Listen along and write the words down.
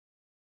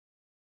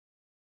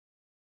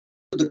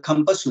the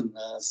combustion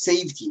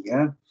safety.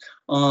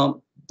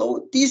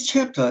 Though this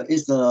chapter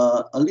is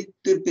a little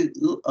bit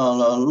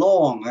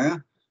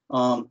long.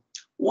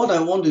 What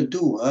I want to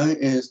do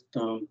is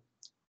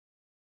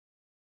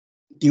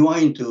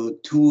divide into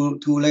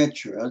two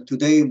lectures.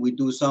 Today we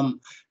do some,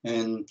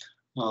 and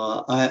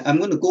I'm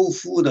going to go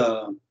through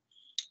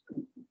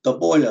the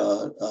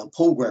boiler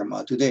program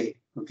today.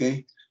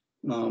 Okay.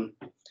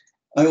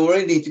 I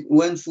already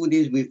went through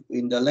this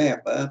in the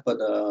lab, but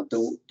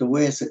the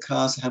rest the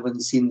class haven't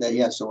seen that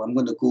yet, so I'm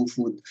going to go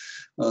through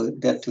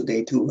that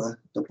today too.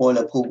 The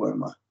boiler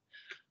program.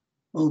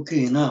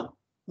 Okay, now,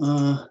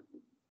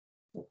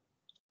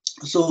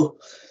 so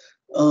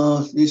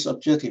this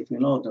objective, we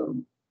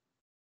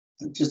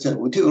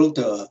take a look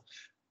at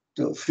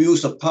the fuel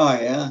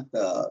supply,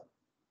 the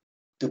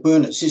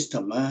burner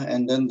system,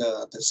 and then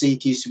the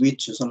safety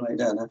switch or something like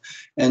that,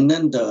 and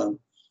then the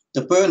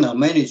burner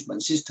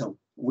management system.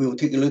 We'll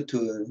take a look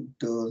to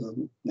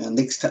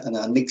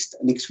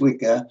next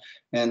week,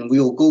 and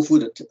we'll go through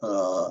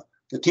the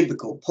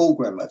typical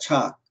program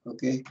chart.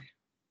 Okay.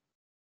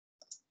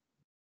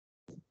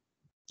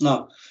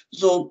 Now,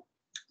 so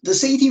the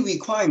safety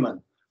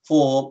requirement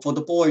for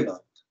the boiler,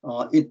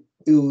 it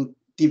will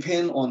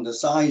depend on the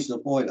size of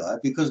the boiler,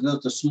 because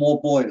the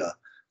small boiler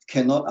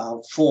cannot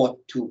afford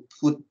to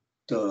put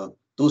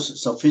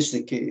those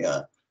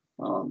sophisticated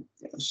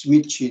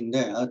switch in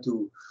there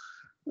to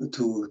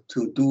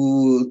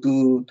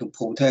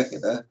protect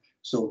it.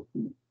 So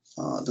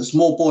the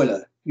small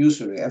boiler,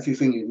 usually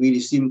everything is really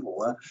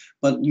simple.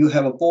 But you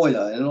have a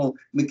boiler,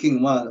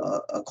 making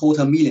a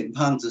 250,000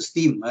 pounds of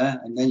steam,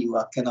 and then you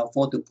can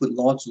afford to put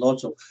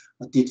lots of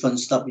different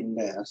stuff in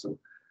there.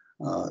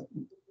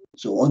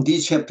 So on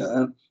this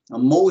chapter,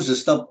 most of the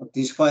stuff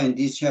described in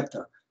this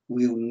chapter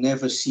we'll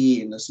never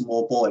see in a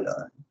small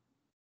boiler.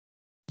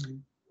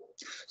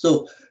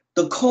 So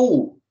the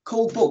code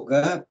book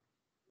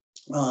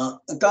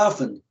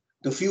govern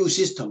the fuel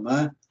system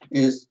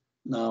is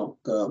now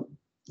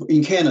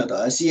in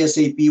Canada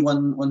CSA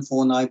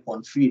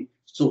B149.3.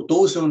 So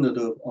those are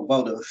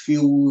about the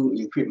fuel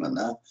equipment,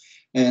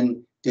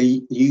 and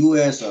the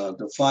US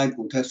the Fire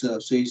Protection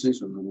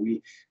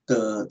Association,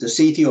 the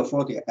safety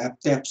authority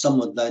adapt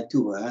some of that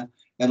too,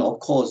 and of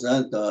course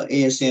the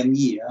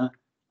ASME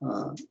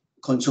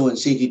control and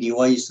safety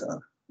device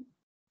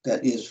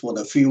that is for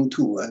the fuel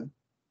too.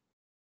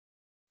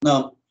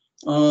 Now,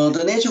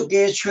 the natural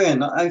gas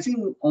trend, I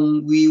think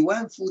we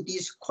went through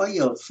this quite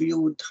a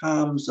few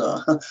times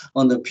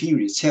on the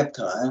previous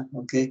chapter.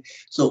 Okay,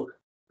 so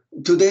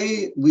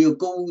today we'll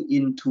go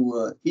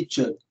into each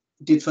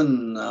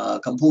different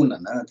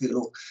component.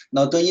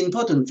 Now, the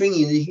important thing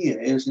in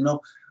here is,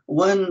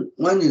 when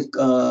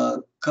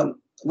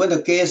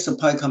the gas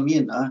supply come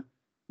in,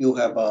 you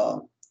have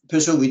a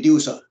pressure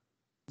reducer.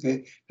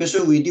 Okay,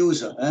 pressure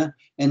reducer,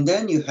 and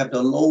then you have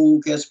the low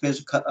gas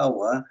pressure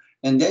cutoff,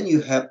 and then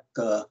you have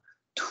the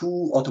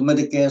two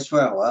automatic gas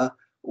valve,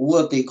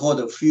 what they call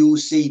the fuel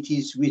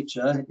safety switch,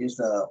 is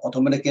the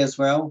automatic gas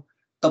valve,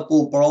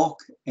 double block,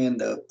 and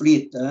the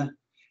bleed,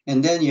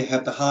 and then you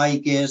have the high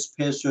gas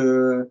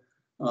pressure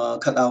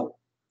cutout,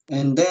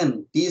 and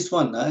then this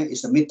one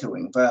is the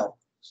metering valve.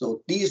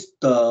 So these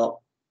the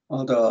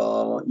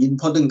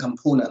important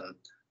component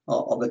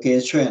of the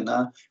gas trend,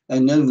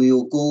 and then we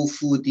will go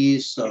through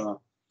this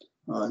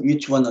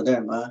each one of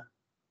them.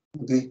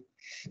 Okay.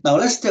 Now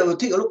let's take a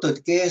look at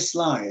the gas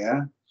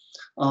line.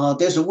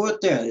 There's a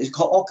word there. It's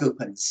called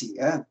occupancy.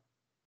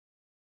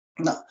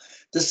 Now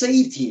the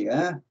safety.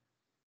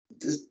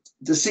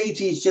 The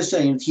safety is just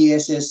in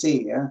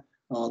TSSA.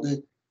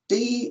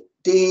 They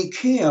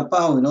care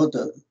about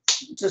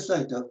just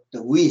like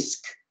the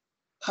risk.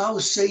 How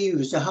safe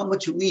is how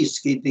much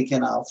risk they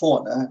can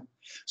afford.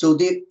 So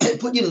they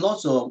put in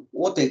lots of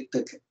what the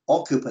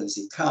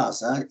occupancy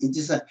costs. It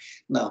is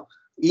now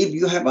if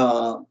you have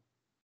a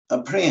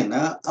plane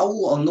out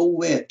of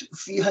nowhere,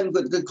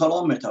 300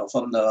 kilometers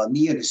from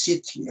near the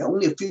city,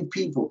 only a few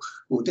people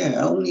were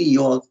there, only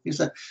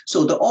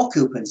so the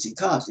occupancy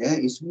cost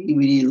is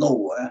really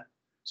low.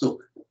 So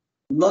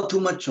not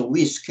too much of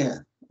risk,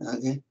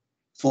 okay,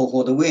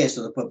 for the rest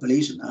of the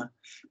population.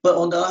 But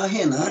on the other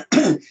hand,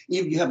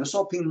 if you have a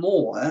shopping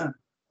mall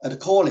at the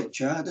college,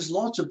 there's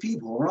lots of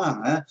people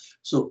around,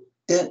 so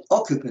that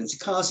occupancy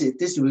cost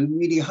is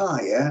really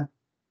high.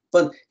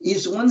 But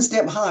it's one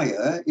step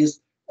higher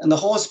is in the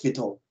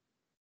hospital,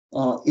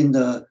 in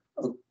the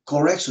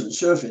correction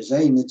service,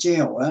 in the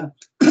jail,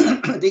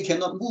 they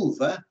cannot move.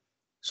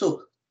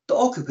 So the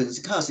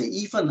occupancy cost is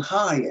even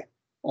higher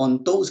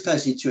on those kind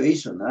of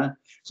situations.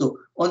 So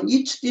on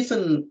each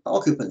different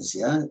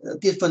occupancy,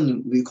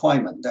 different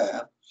requirement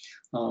there.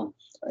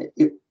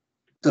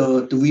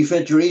 The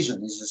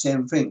refrigeration is the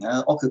same thing.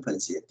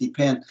 Occupancy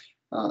depend,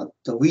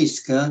 the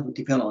risk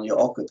depend on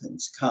your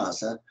occupancy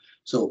cost.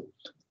 So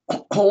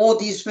all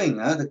these things,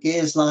 the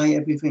gas line,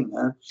 everything,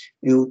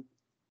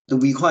 the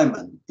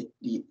requirement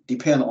it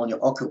depend on your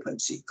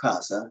occupancy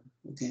cost.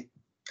 Okay.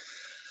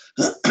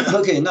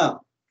 Okay.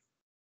 Now,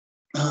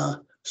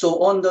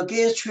 so on the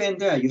gas train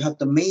there, you have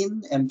the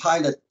main and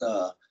pilot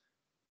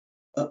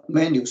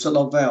manual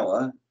shut-off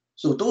valve.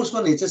 So those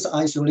one is just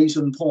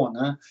isolation point,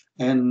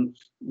 and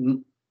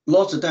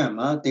lots of them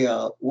they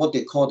are what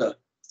they call the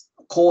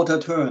quarter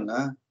turn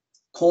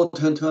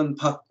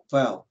plug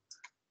valve.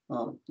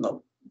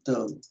 No,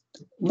 the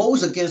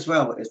most gas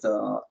valve is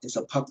a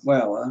plug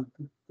valve.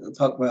 The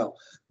plug valve.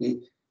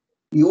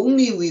 You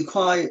only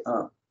require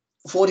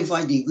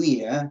 45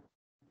 degrees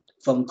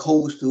from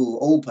close to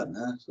open.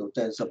 So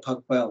that's a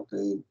plug valve.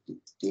 They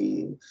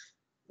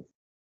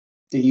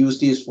use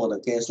this for the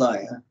gas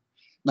line.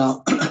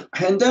 Now,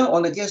 and then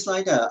on the gas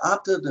line,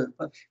 after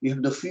you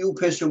have the fuel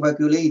pressure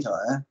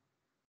regulator.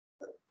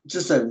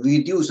 Just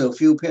reduce the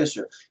fuel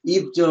pressure.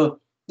 If the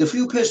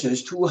fuel pressure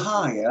is too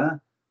high,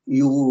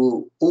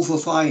 you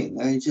overfiring.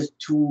 It's just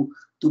too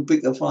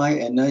big a fire,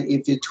 and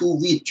if it's too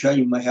rich,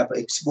 you might have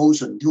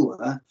explosion too.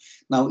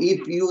 Now,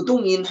 if you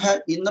don't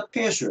have enough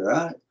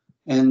pressure,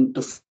 and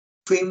the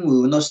flame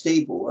will not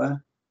stable,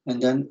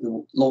 and then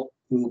it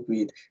will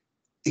be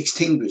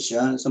extinguished,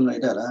 something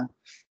like that.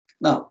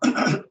 Now,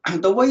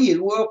 the way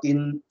it works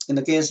in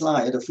the gas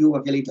line, the fuel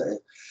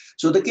regulator,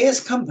 so the gas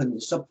company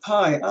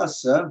supply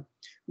us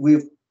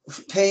with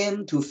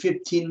 10 to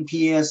 15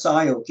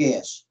 psi of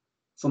gas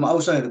from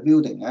outside the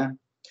building.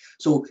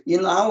 So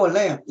in our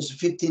lab, it's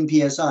 15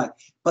 psi,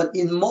 but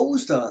in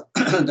most the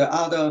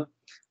other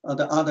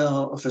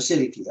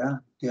facility,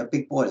 they are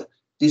big boiler,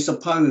 they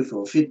supply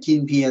with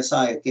 15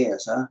 psi of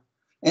gas.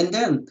 And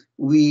then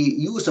we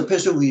use the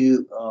pressure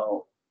reducer,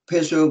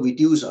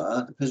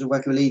 the pressure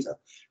regulator,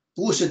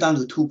 boost it down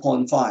to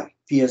 2.5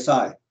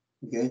 psi.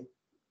 Okay,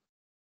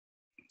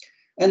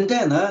 and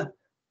then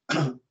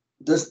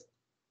this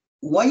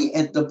right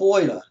at the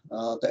boiler,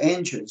 the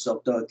entrance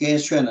of the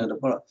gas channel, the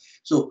boiler.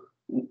 So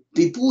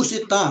they push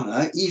it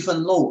down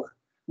even lower.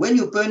 When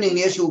you're burning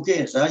natural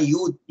gas,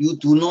 you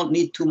do not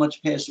need too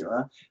much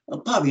pressure.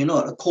 Probably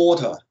not a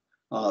quarter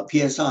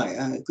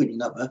psi, good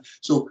enough.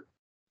 So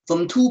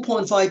from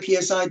 2.5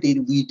 psi, they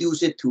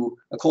reduce it to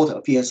a quarter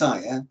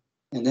psi,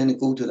 and then it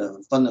go to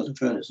the front of the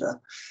furnace.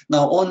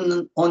 Now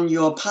on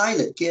your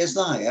pilot gas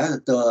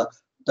line, the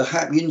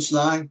half-inch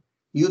line,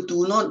 you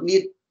do not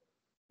need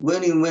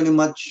very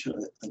much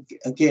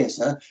gas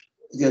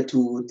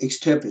to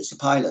establish the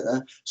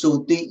pilot.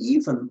 So they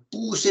even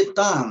boost it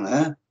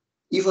down,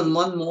 even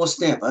one more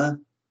step,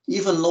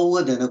 even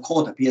lower than a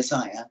quarter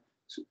psi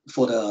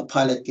for the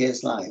pilot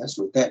gas line.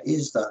 So that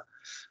is the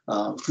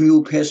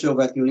fuel pressure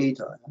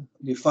regulator.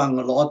 We found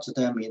a lot of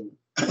them in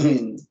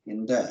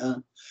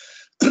there.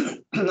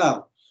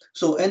 Now,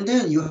 so and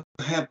then you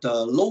have the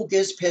low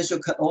gas pressure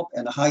cutoff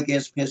and the high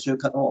gas pressure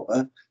cutoff.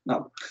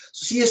 Now,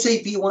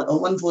 CSAP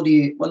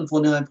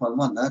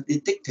 149.1 they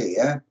dictate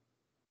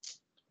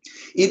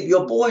if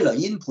your boiler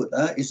input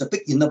is a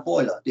big enough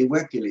boiler, they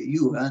regulate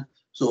you.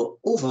 So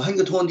over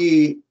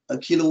 120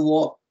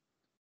 kilowatt,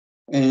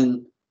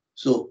 and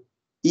so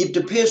if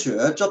the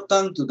pressure drop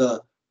down to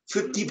the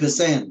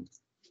 50%,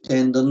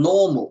 then the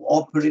normal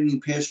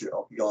operating pressure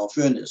of your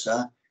furnace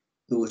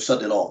will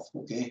shut it off.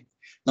 Okay.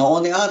 Now,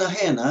 on the other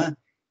hand,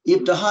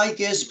 if the high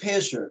gas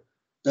pressure,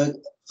 the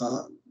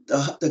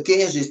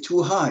gas is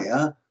too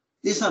high,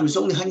 this time it's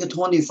only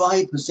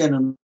 125%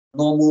 of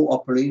normal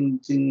operating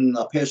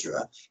pressure,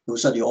 it will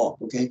shut you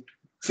off. Okay,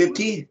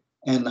 50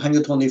 and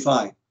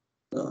 125.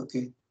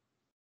 Okay.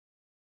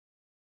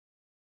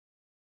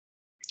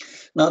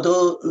 Now,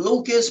 the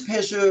low gas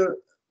pressure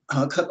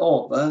cut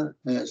off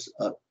is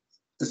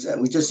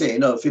we just say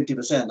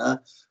 50%.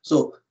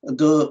 So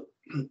the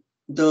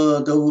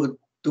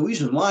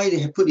reason why they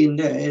have put in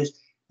there is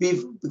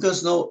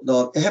because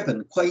it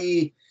happened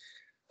quite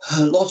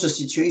lots of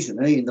situations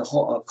in the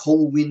hot,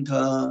 cold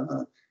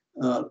winter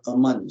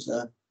months.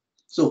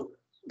 So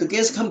the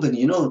gas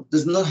company,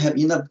 does not have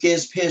enough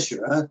gas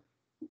pressure.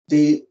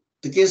 The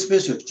gas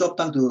pressure dropped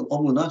down to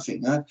almost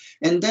nothing,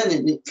 and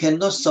then it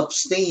cannot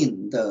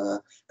sustain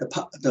the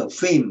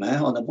flame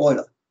on the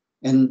boiler,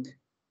 and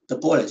the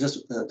boiler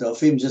the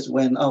flame just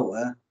went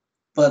out.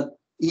 But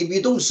if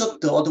you don't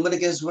shut the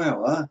automatic gas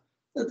valve,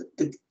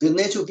 the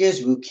natural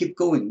gas will keep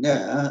going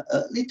there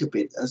a little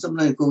bit.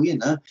 Sometimes go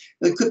in.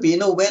 It could be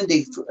when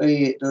the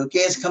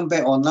gas come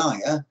back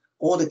online,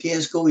 all the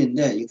gas go in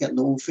there. You get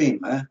no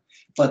flame.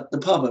 But the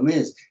problem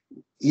is,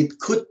 it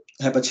could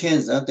have a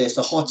chance that there's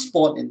a hot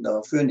spot in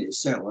the furnace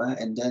itself,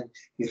 and then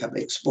you have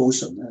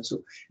explosion.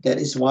 So that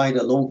is why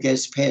the low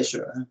gas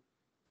pressure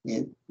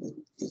is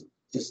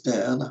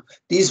there.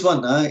 This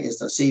one is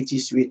the safety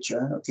switch.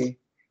 Okay.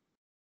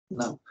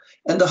 Now,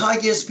 and the high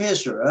gas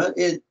pressure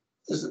is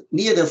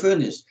near the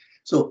furnace.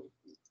 So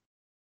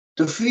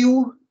the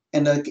fuel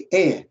and the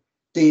air,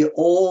 they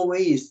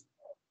always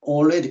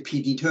already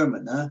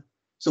predetermined.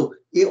 So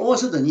it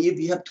also then, if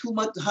you have too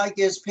much high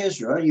gas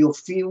pressure, your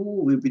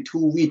fuel will be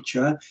too rich.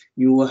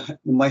 You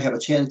might have a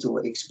chance to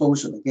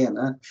explosion again.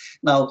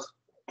 Now,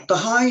 the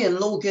high and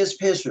low gas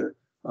pressure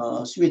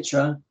switch,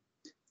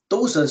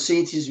 those are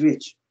safety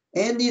switch.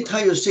 Any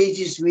type of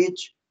safety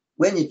switch,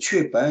 when it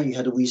trip, you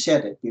have to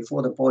reset it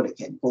before the boiler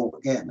can go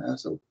again.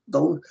 So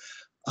those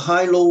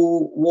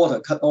high-low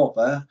water cut off,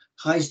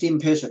 high steam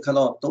pressure cut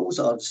off, those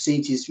are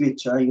safety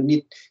switch. You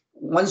need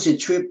once it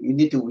trip, you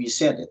need to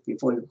reset it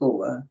before you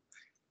go.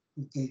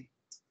 Okay.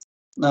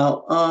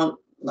 Now,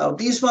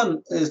 this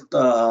one is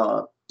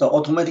the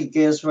automatic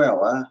gas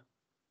valve.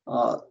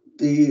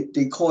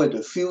 They call it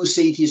the fuel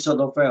safety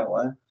shut-off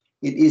valve.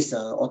 It is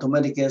an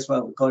automatic gas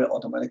valve. We call it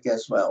automatic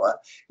gas valve.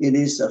 It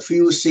is a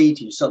fuel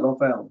safety shut-off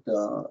valve.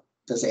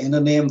 There's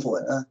another name for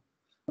it.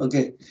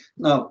 Okay.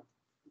 Now,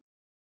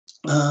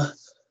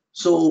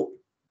 so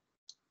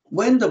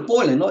when the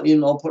boiler not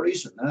in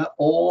operation,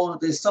 or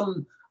there's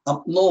some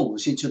abnormal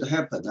situation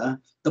happen,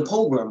 the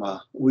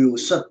programmer will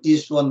shut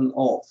this one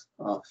off.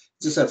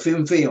 Just a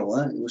film fail,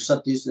 it will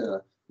shut this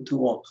two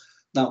off.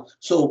 Now,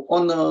 so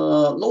on the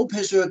low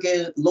pressure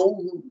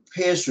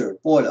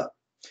boiler,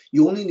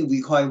 you only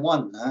require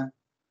one,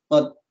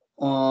 but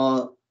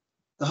the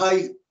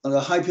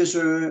high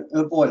pressure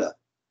boiler,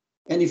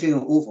 anything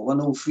over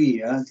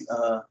 103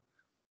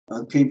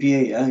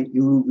 kPa,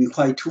 you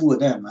require two of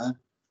them.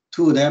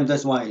 Two of them,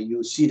 that's why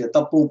you see the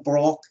double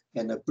block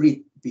and the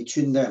bleed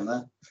between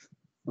them.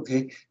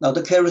 Okay. Now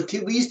the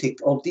characteristic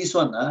of this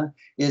one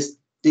is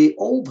they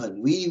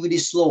open really, really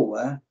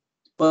slow.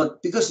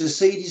 But because it's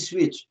safety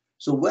switch,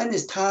 so when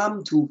it's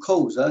time to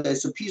close,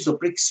 there's a piece of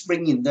brake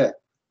spring in there,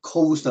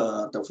 close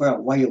the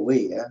valve right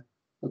away.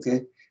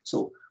 Okay.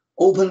 So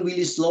open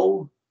really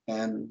slow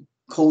and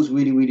close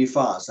really, really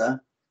fast.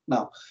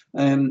 Now,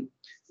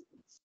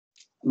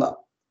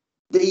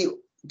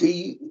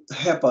 they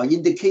have an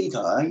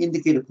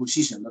indicator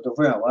position of the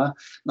valve.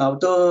 Now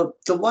the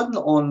one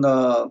on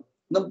the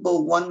number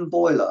one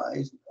boiler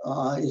is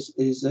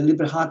a little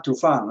bit hard to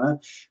find,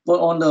 but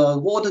on the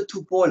water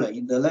tube boiler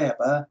in the lab,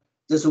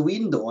 there's a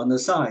window on the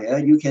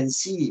side. You can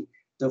see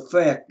the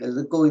flag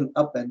that's going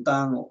up and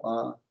down.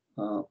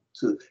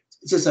 So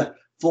just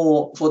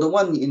for the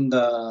one in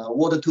the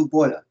water tube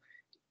boiler,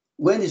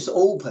 when it's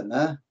open,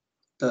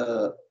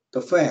 the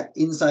flag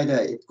inside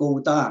there it go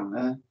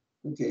down.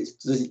 Okay,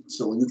 so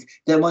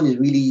that one is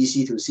really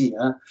easy to see.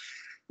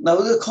 Now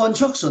the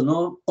construction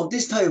of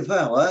this type of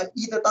valve,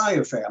 either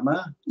diaphragm,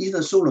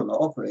 either solenoid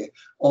operated,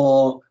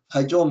 or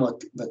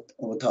hydrometer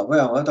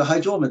valve. The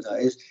hydrometer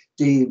is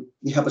they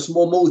have a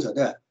small motor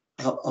there,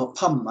 a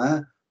pump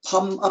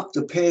up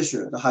the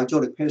pressure, the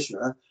hydraulic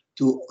pressure,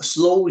 to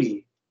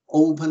slowly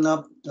open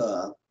up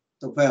the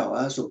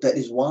valve. So that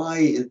is why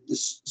it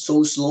is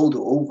so slow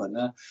to open.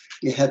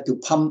 You have to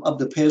pump up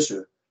the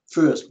pressure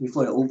first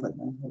before you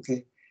open.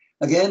 Okay.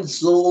 Again,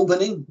 slow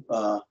opening,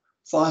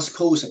 fast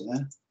closing.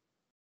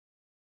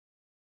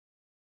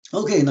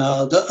 Okay,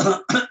 now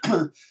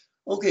the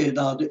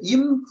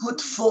input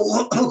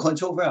flow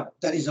control valve,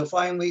 that is a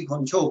fine-way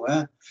control.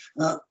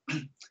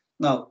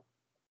 Now,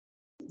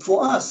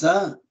 for us,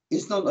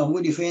 it's not a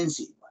really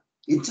fancy one.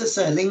 It's just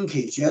a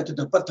linkage to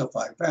the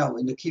butterfly valve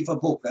in the Kiefer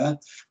book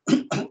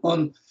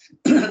on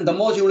the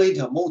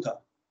modulator motor.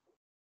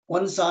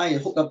 One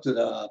side hook up to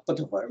the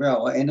butterfly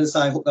valve, and the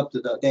side hook up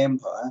to the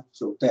damper.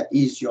 So that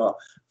is your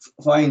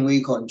fine-way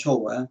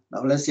control.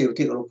 Now let's say we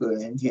take a look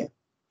in here.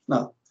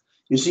 Now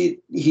you see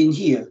in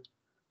here,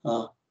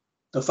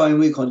 the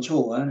fine-way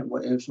control.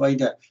 What is right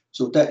there?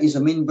 So that is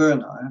a main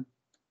burner.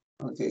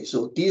 Okay,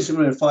 so this is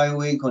the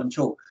fine-way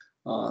control.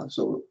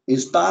 So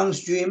it's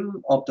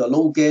downstream of the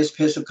low gas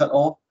pressure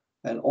cutoff,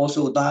 and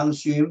also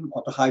downstream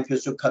of the high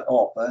pressure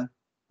cutoff.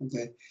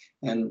 Okay,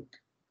 and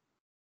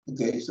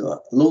okay,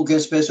 so low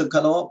gas pressure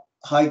cutoff,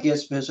 high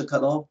gas pressure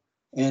cutoff,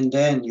 and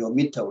then your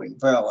metering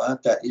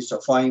valve. That is a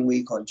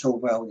fine-way control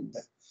valve in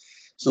there.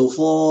 So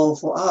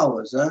for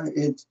ours,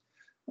 it's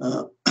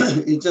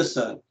just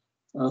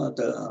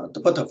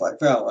the butterfly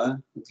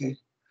valve. Okay,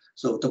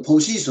 so the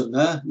position,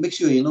 make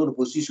sure you know the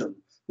position.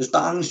 It's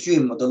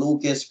downstream of the low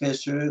gas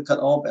pressure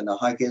cutoff and the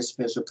high gas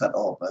pressure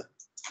cutoff.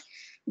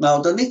 Now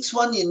the next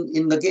one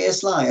in the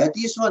gas line,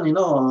 this one,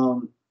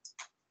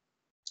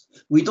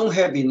 we don't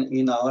have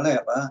in our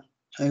lab.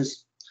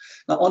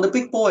 Now on the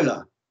big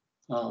boiler,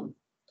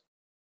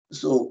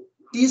 so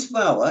this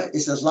valve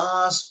is the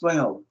last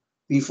valve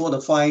before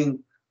the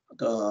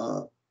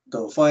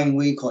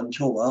fine-way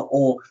control,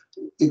 or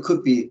it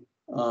could be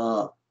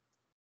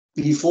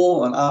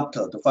before and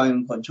after the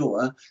fine-way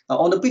control. Now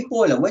on the big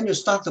boiler, when you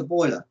start the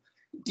boiler,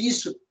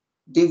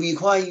 they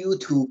require you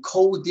to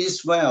close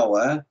this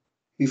valve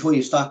before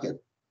you start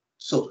it.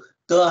 So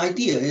the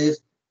idea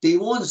is they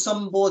want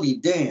somebody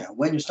there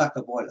when you start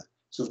the boiler.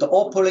 So the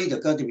operator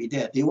got to be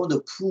there. They want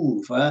to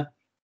prove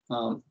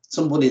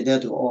somebody there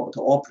to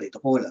operate the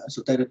boiler.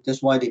 So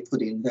that's why they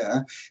put it in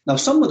there. Now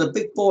some of the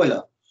big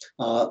boiler,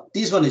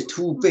 this one is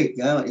too big.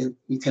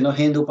 You cannot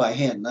handle by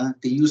hand.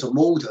 They use a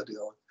motor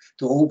to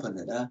open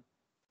it.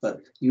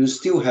 But you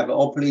still have an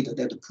operator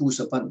there to push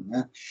the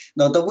button.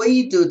 Now the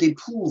way they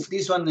prove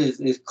this one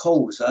is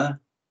closed.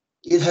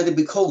 It had to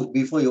be closed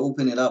before you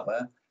open it up.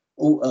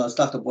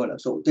 Start the boiler.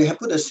 So they have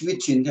put a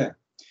switch in there.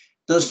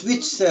 The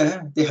switch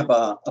they have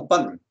a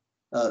button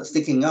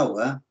sticking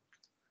out.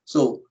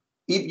 So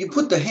if you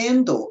put the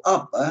handle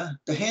up,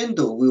 the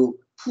handle will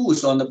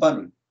push on the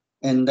button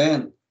and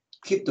then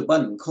keep the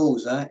button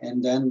closed,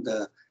 and then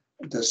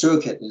the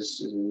circuit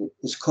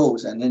is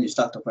closed, and then you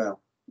start the valve,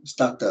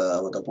 start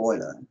the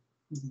boiler.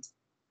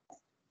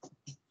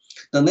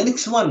 The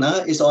next one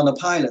is on the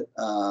pilot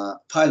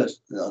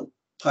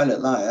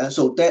line.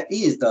 So that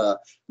is the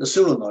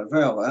solenoid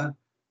valve.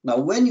 Now,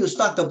 when you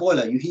start the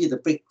boiler, you hear the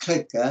big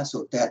click.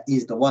 So that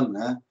is the one.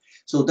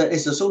 So that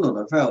is the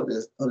solenoid valve.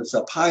 It's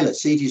a pilot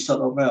safety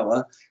shut-off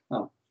valve.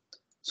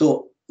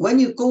 So when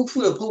you go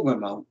through the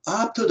program,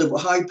 after the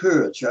high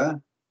purge,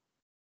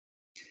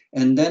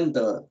 and then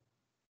the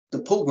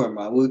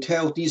programmer will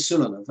tell this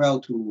solenoid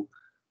valve to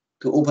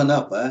open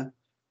up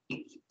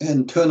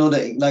and turn on the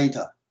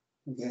igniter.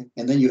 Okay,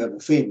 and then you have the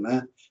flame.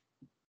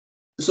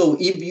 So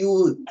if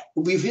you,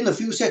 within a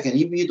few seconds,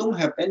 if you don't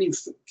have any,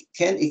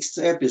 can't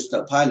establish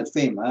the pilot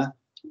flame,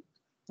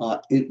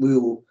 it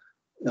will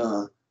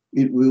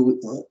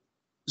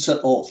shut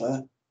off.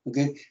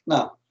 Okay,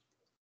 now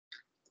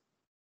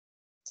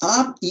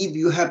if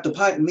you have the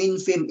main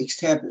flame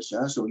established,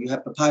 so you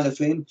have the pilot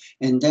flame,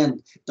 and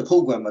then the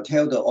programmer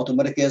tell the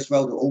automatic gas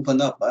valve to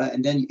open up,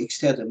 and then you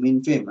extend the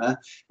main flame,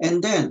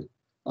 and then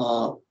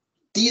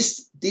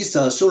this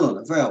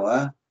solenoid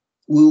valve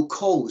will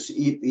close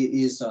if it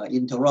is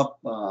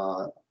interrupt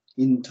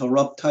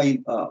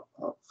type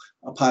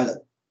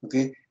pilot.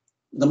 Okay,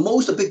 the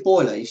most big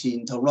boiler is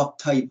interrupt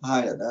type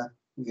pilot.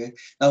 Okay,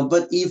 now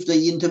but if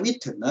the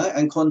intermittent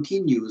and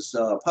continuous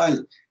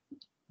pilot,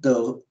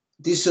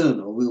 this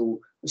solenoid will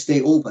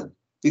stay open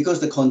because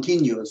the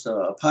continuous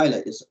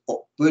pilot is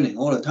burning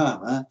all the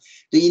time.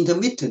 The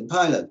intermittent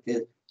pilot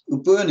is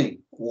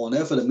burning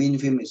whenever the main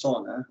flame is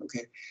on.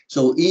 Okay,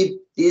 so if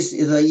this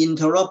is an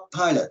interrupt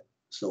pilot,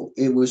 so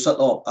it will shut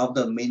off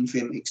after the main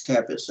flame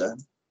established.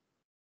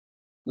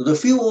 The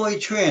fuel oil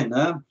trend,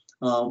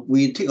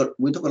 we took a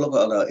look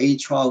at the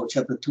A12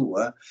 chapter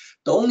 2.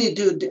 The only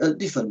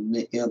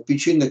difference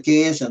between the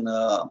gas and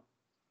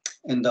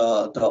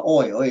the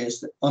oil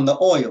is on the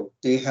oil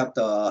they have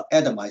the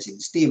atomizing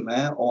steam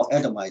or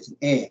atomizing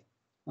air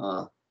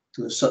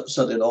to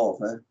shut it off,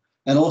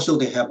 and also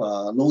they have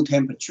a low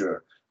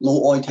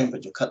oil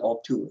temperature cut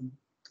off too.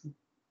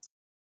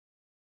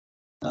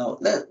 Now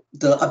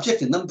the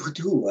objective number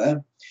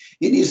 2,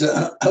 it is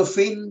a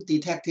flame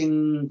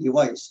detecting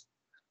device.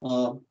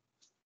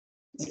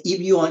 If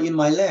you are in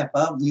my lab,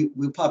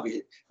 we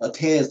probably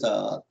test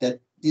that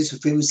this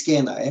flame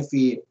scanner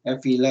every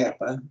lab.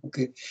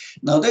 Okay,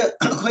 now there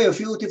are quite a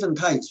few different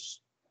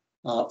types.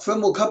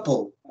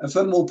 Thermocouple,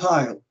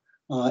 thermopile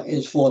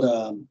is for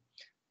the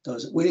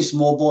really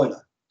small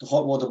boiler, the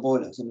hot water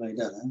boiler, something like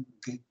that.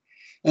 Okay,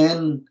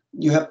 and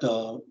you have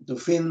the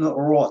flame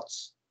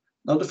rods.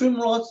 Now the flame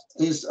rods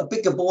is a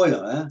bigger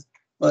boiler,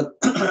 but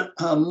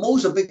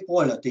most of big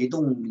boiler they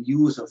don't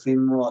use a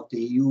flame rod. They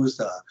use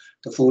the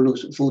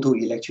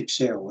photoelectric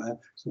cell.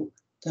 So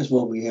that's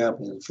what we have,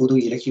 the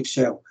photoelectric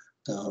cell,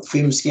 the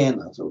flame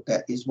scanner. So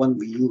that is one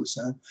we use.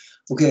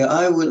 Okay,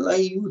 I would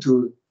like you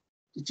to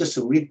just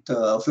read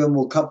the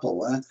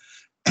thermocouple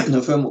and the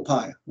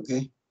thermopile.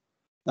 Okay,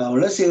 now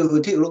let's say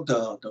we take a look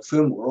at the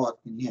thermal rod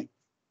in here.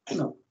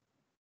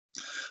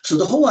 So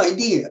the whole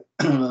idea,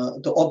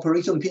 the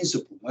operation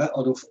principle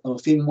of the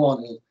flame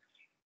rod is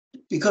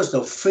because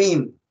the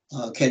flame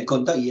can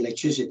conduct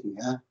electricity.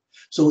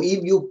 So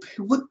if you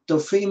put the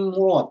flame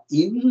rod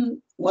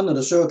in one of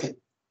the circuit,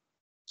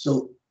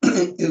 so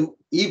if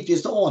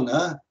it's on,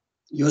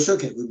 your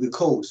circuit will be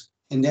closed,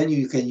 and then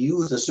you can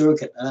use the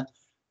circuit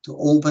to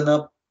open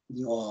up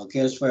your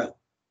gas valve.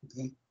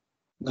 Okay.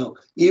 Now,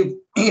 if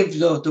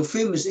the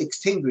flame is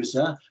extinguished,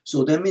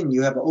 so that means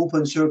you have an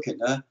open circuit,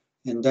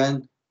 and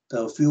then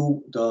the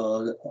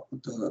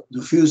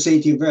fuel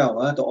safety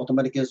valve, the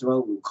automatic gas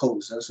valve will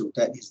close. So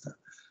that is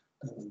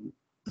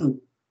the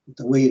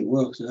way it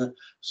works.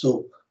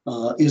 So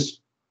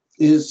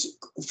it's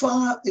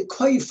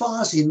quite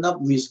fast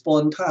enough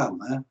response time,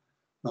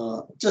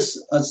 just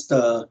as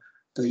the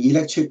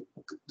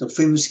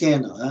flame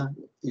scanner,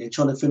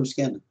 electronic flame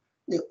scanner.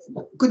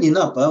 Good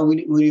enough,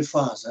 really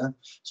fast.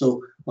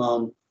 So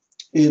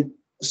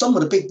some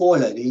of the big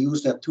boiler they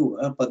use that too,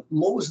 but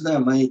most of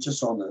them are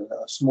just on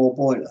a small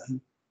boiler.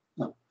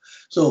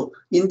 So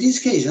in this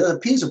case, the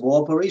principal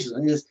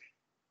operation is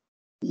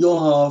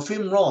your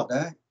flame rod.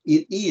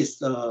 It is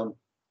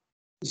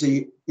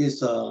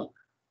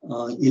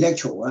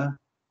electro.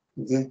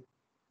 Okay,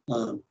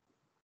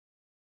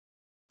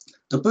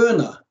 the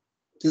burner.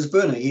 This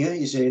burner here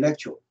is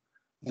electro,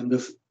 and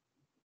the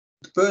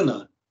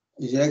burner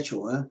is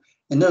electro, and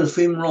then the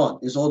flame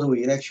rod is also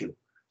electro.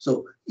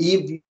 So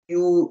if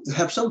you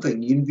have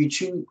something in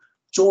between,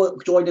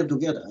 join them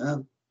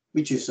together,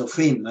 which is a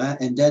flame,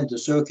 and then the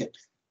circuit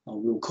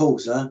will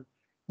close.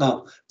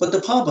 Now, but the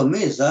problem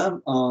is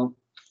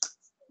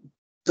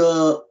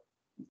the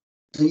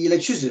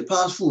electricity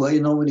pass through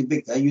is not really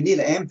big. You need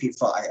an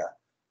amplifier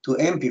to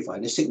amplify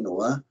the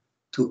signal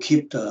to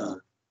keep the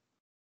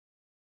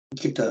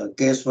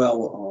gas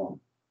valve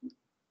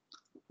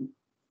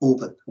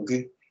open.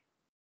 Okay.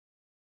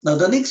 Now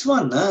the next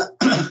one.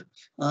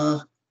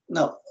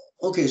 Now,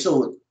 okay,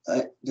 so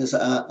there's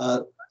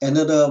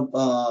another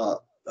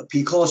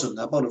precaution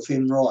about the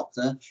flame rod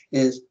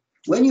is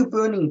when you're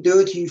burning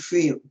dirty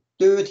fuel,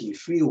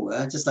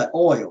 just like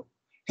oil,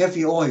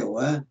 heavy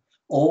oil,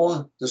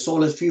 or the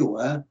solid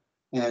fuel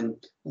and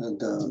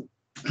the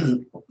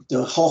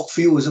the hot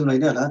fuel or something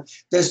like that.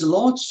 There's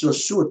lots of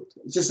soot,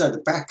 just like the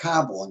back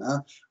carbon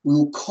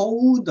will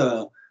cool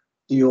the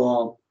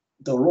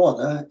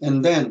rod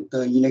and then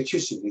the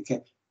electricity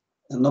can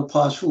not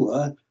pass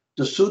through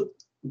to suit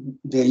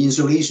the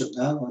insulation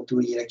to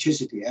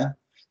electricity.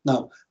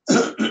 Now,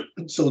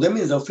 so that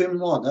means the film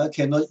rod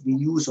cannot be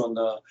used on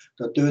the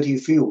dirty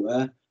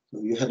fuel.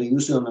 So you have to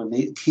use it on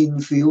a clean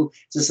fuel,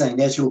 just like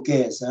natural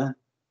gas.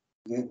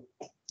 Okay.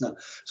 Now,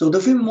 so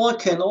the film rod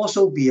can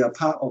also be a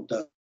part of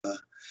the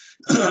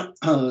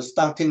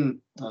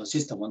starting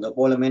system on the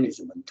boiler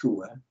management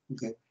too.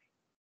 Okay.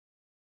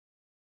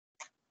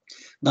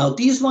 Now,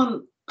 this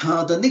one,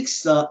 the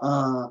next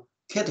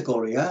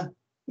category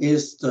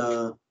is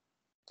the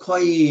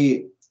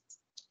quite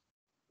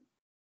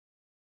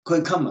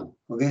common.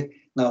 Okay.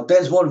 Now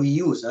that's what we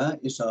use.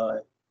 It's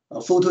a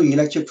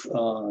photoelectric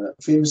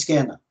film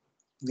scanner.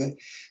 Okay.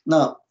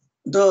 Now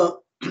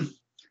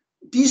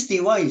this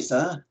device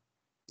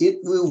it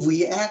will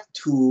react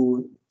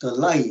to the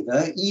light,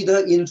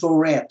 either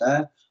infrared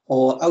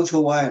or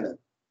ultraviolet.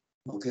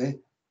 Okay.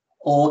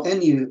 Or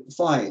any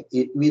fire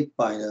emitted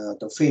by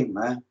the film.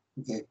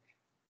 Okay.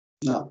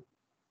 Now,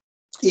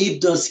 if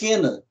the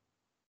scanner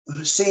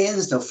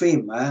sends the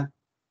film,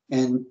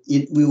 and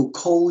it will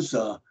cause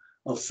a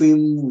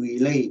film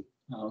relay.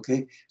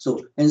 Okay,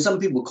 so and some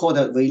people call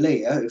that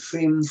relay,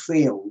 film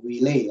fail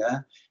relay.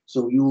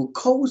 So you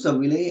close the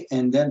relay,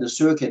 and then the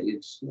circuit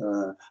is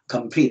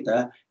complete,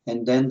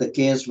 and then the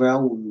gas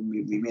valve will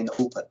remain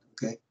open.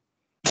 Okay,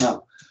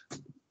 now,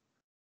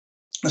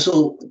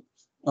 so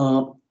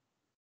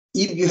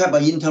if you have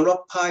an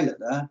interrupt pilot,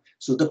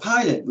 so the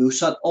pilot will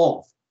shut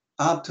off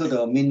after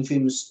the main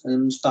film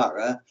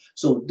start.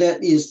 So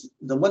that is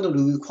one of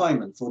the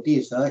requirements for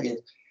this.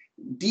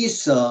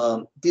 This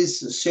cell,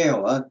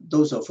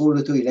 those are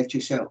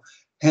photoelectric cell,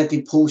 have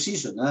the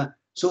position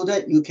so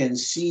that you can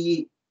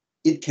see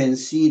it can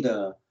see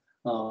the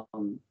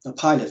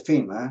pilot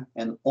film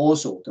and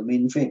also the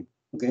main film.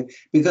 Okay,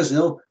 because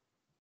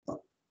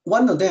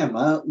one of them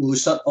will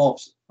shut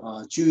off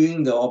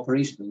during the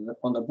operation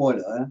on the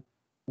boiler.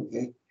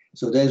 Okay,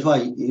 so that's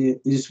why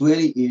it is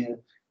really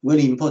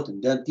really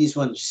important that this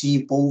one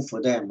see both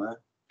of them.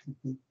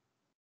 Okay.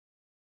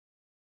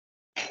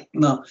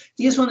 Now,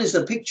 this one is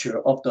a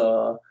picture of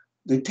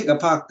they take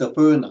apart the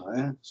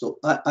burner. So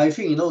I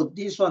think,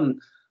 this one,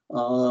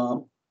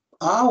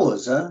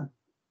 ours,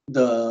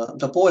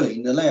 the boiler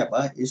in the lab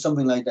is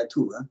something like that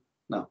too.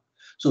 Now,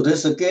 so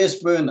there's a gas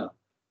burner.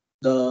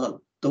 The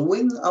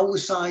wing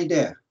outside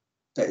there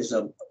is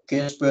a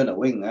gas burner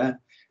wing.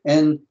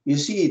 And you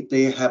see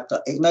they have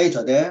the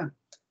igniter there,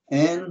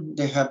 and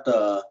they have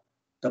the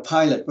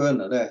pilot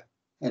burner there,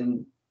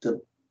 and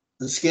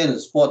the scanner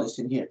spot is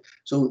in here.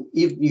 So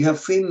if you have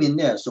film in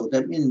there, so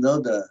that means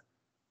the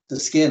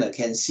scanner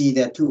can see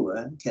that too.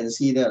 Can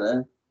see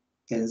that.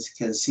 Can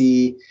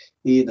see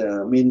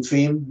the main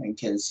film and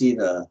can see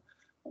the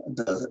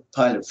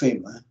pilot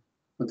film.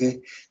 Okay.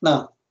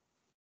 Now,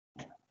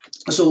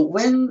 so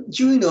when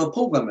during the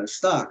programmer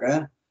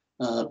start,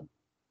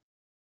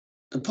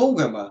 the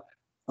programmer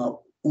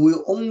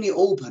will only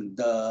open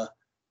the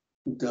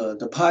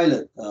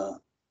pilot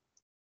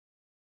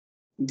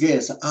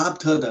gas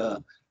after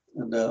the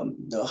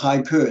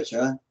high purge.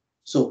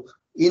 So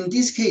in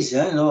this case,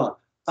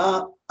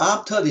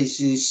 after they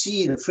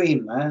see the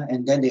frame,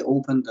 and then they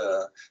open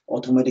the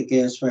automatic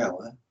gas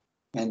valve.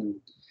 And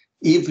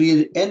if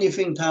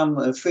anything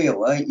time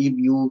fail, if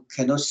you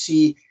cannot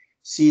see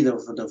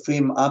the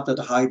frame after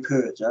the high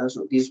purge,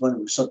 so this one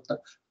will shut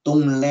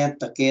don't let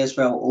the gas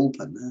valve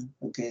open.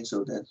 Okay,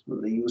 so that's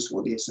what they use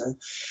for this.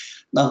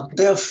 Now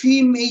there are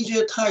three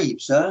major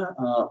types.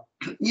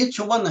 Each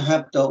one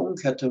have their own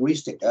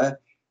characteristic.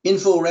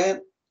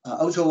 Infrared,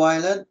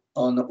 ultraviolet,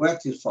 or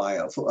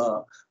rectifier,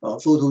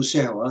 photo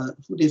cell,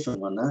 two different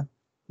one.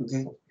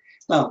 Okay.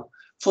 Now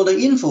for the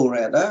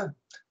infrared,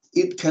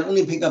 it can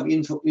only pick up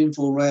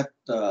infrared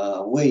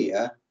way.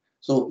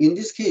 So in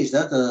this case,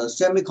 the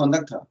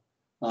semiconductor,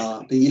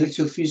 the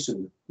electric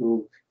fission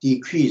will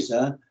decrease.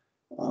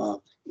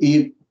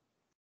 If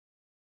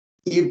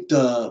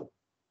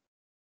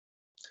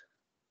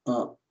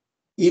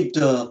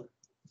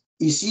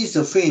it sees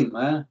the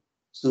frame,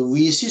 so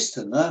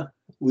resistance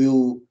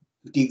will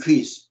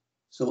decrease.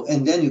 So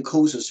and then you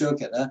close the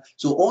circuit.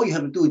 So all you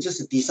have to do is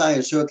just design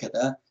a circuit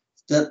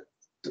that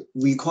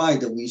require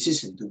the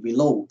resistance to be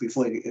low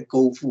before it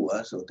go full.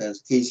 So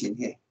that's the case in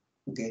here.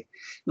 Okay.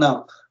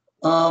 Now,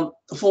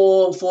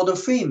 for the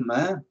frame,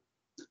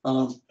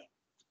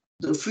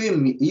 the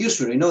film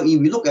usually, if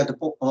you look at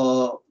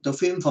the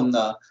film from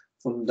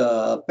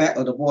the back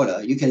of the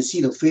boiler, you can see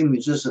the film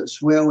is just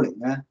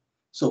swelling.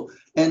 So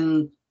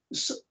and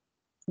so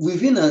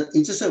within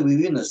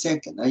a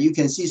second, you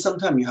can see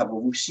sometimes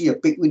you see a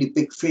really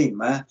big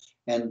film,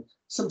 and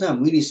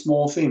sometimes really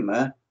small film,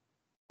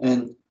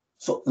 and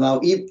now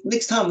if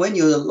next time when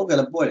you look at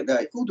the boiler,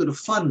 go to the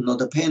front of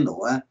the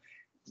panel,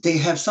 they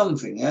have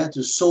something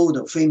to show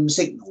the film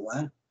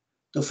signal,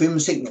 the film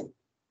signal.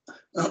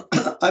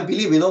 I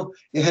believe,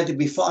 it had to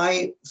be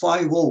 5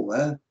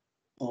 volt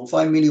or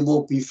 5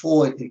 millivolt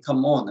before it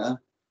come on.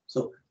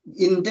 So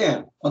in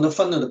there, on the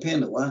front of the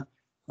panel,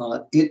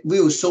 it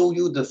will show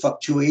you the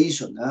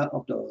fluctuation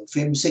of the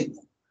film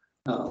signal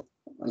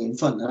in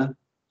front.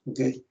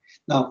 Okay.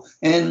 Now,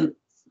 and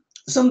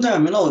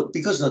sometimes,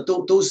 because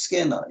those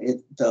scanner,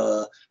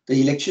 the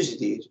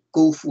electricity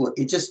go through,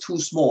 it's just too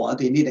small.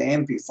 They need an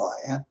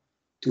amplifier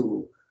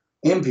to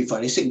amplify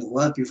the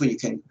signal before you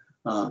can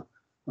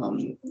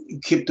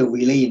keep the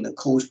relay in the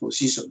closed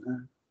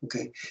position.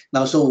 Okay.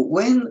 Now, so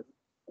when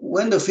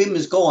the film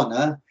is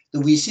gone, the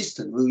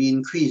resistance will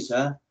increase,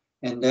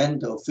 and then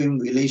the film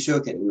relay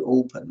circuit will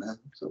open.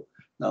 So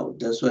now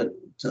that's what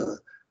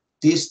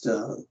this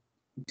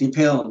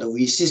depend on the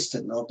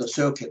resistance of the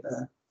circuit.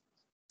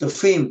 The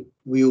film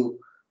will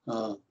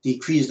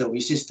decrease the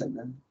resistance.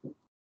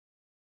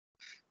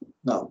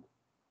 Now,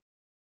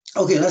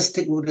 okay, let's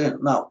take a look at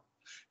it now.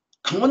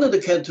 One of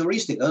the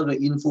characteristics of the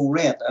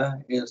infrared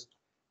is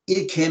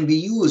it can be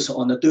used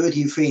on a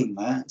dirty film.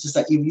 Just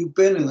like if you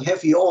burn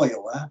heavy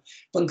oil,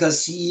 bunker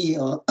C,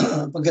 or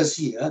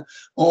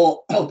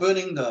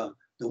burning the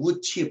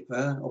wood chip,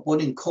 or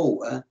burning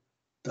coal,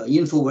 the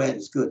infrared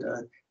is good.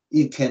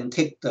 It can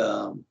take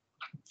the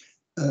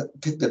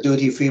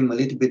dirty film a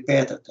little bit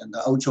better than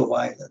the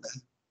ultraviolet.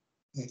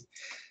 Okay.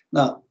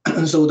 Now,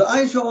 so the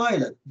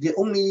ultraviolet, they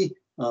only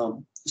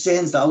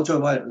sends the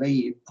ultraviolet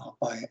ray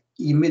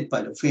emit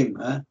by the film.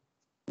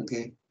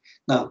 Okay.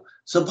 Now,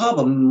 so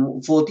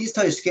problem for this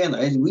type of scanner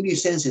is really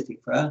sensitive.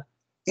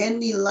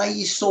 Any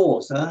light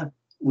source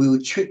will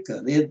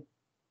trigger it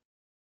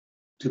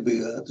to be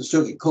the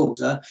circuit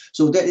codes.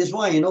 So that is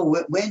why,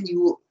 when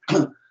you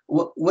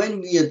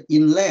when we are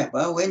in lab,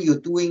 when you're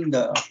doing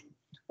the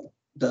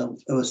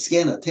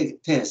scanner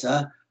test,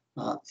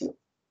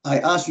 I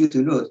ask you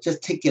to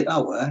just take it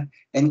out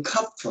and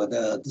cover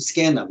the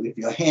scanner with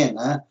your hand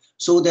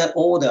so that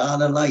all the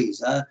other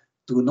lights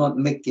do not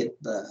make it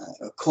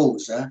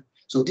codes.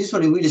 So this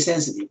one is really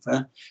sensitive.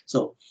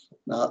 So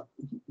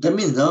that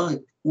means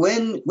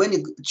when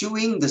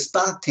during the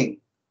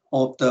starting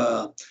of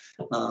the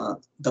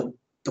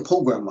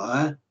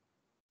program,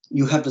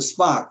 you have the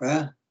spark.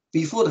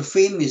 Before the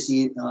frame is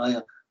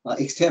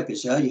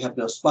established, you have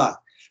the spark.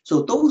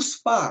 So those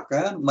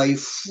sparks might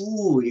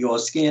fool your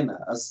scanner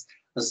as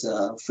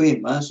a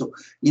frame. So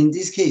in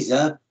this case,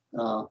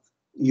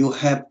 you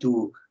have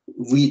to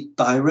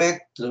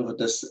redirect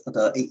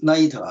the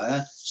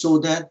igniter so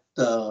that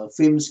the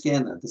film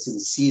scanner doesn't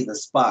see the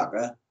spark.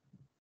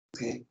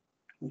 Okay,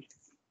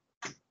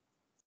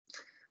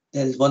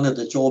 that is one of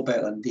the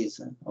drawbacks on this,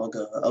 or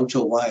the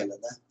ultraviolet.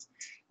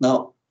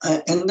 Now,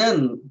 and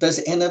then there's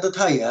another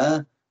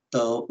type,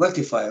 the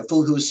rectifier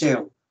photo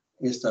cell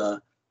is the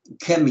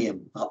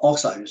cadmium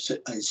oxide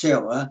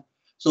cell.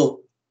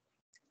 So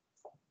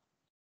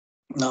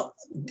now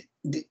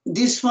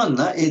this one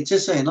is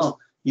just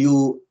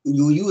you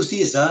use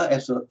this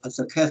as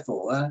a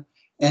cathode,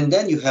 and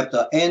then you have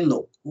the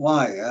anode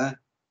wire,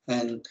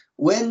 and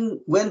when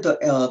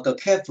the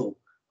cathode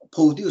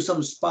produce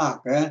some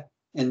spark,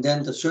 and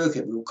then the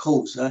circuit will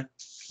close.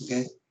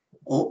 Okay.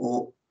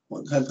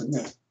 What happened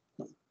there?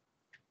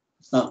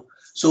 Now,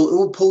 so it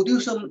will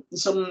produce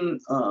some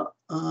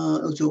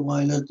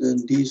ultraviolet,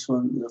 and this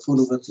one, the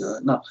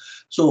photovoltaic. Now,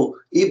 so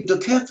if the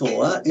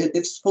cathode it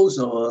exposes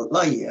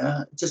light,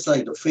 just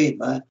like the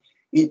frame,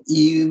 it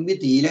emit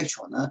the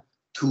electron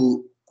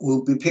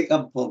will be picked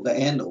up from the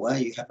anode.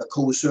 You have the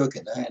cold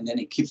circuit, and then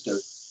it keeps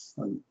the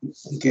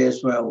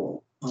gas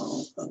well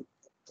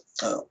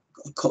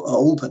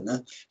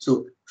open.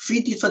 So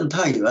 3 different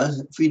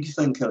types, 3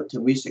 different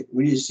characteristics.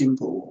 Really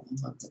simple.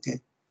 Okay.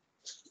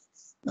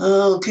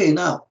 Okay,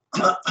 now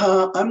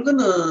I'm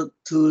gonna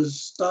to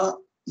start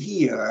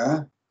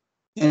here,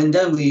 and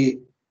then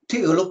we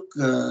take a look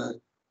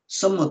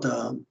some of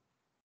the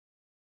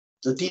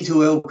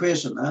detailed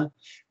question.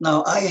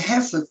 Now I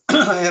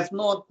have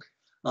not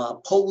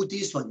posed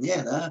this one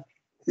yet,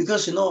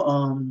 because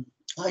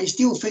I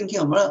still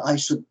thinking I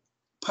should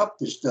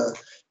publish the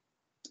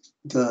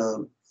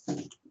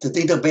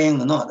data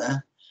bank or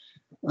not.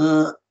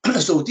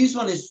 So this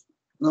one is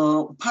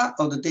part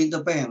of the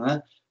data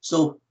bank.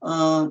 So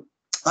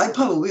I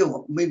probably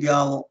will, maybe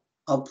I'll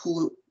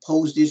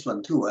post this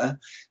one too.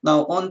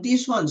 Now on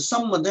this one,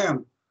 some of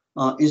them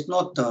is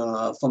not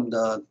from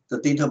the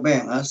data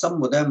bank.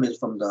 Some of them is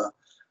from the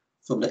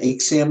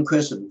exam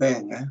question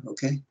bank.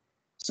 Okay.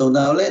 So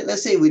now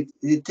let's say we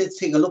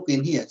take a look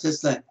in here,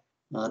 just like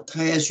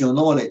test your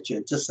knowledge,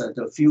 just like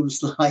a few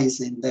slides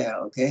in there.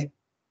 Okay.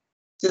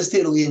 Just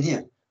take a look in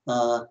here.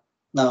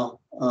 Now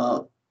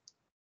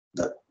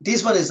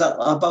this one is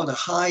about the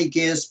high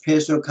gas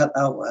pressure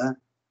cutout.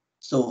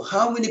 So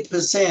how many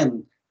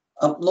percent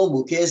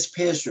abnormal gas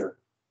pressure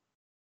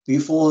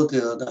before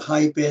the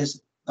high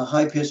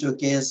pressure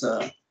gas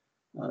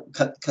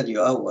cut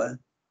you out?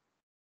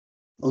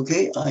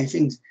 Okay, I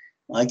think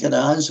I got the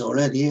answer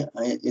already.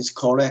 It's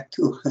correct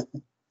too.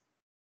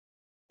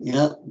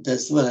 Yeah,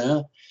 that's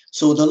what.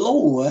 So the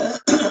low,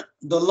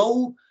 the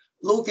low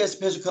low gas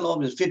pressure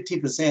cutoff is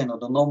 50% of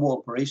the normal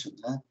operation.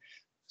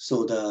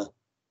 So the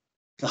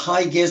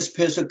high gas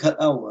pressure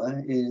cutoff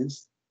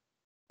is,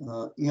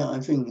 yeah, I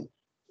think,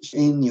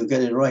 Shane, you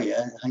get it right.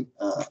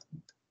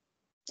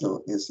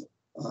 So it's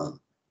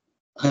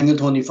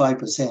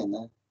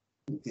 125%.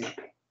 Okay.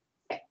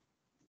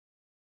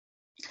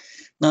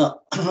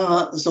 Now,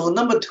 so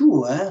number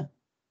 2,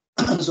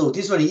 so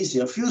this one is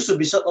easier. Fuel should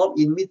be shut off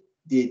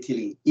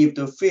immediately if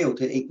the fail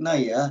to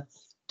ignite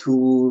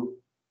to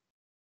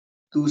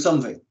do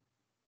something.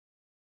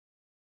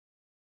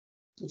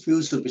 The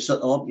fuel should be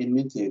shut off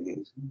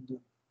immediately.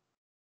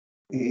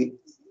 Yeah.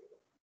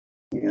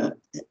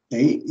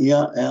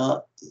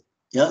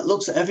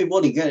 Looks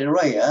everybody get it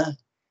right.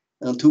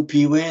 To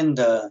prevent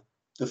the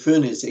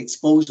furnace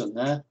explosion.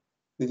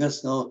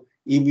 Because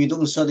if you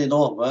don't shut it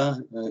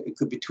off, it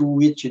could be too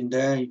rich in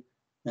there,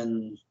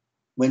 and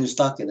when you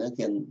start it,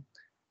 can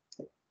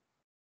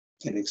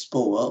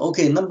explode.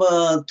 Okay,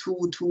 number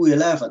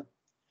 211.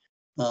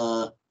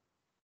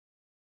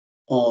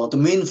 Or the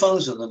main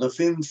function of the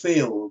film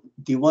fail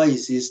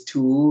device is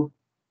to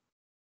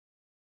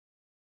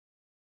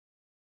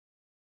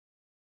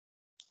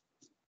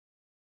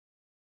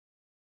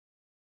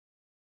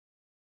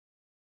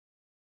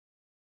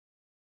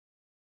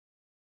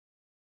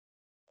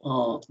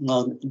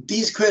now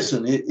this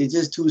question is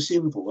just too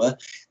simple.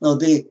 Now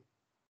I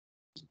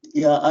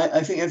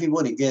think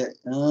everybody get it.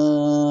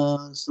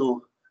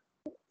 So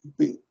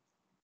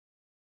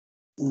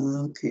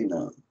okay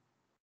now.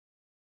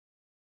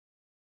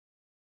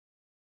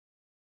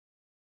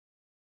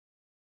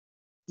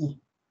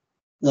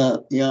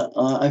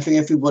 I think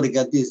everybody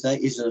got this.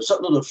 It's a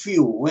sort of the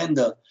fuel when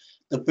the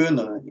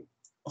burner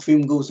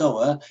film goes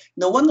out.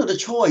 Now one of the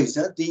choice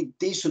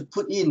they should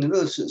put in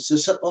to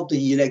shut off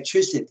the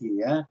electricity.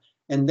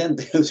 And then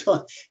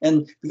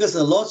and because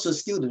lots of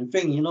students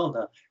think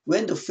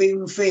when the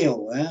film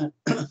fail,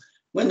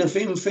 when the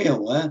film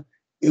fail,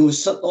 it will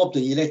shut off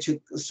the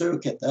electric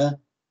circuit to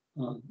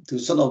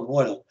shut off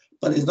boiler.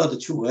 But it's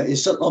not true. It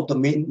shut off the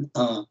main.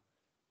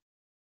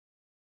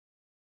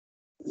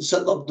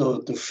 Shut off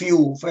the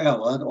fuel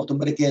valve,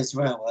 automatic gas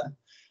valve.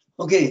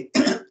 Okay,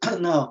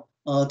 now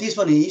this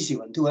one is easy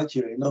one too.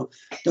 Actually,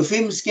 the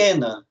film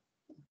scanner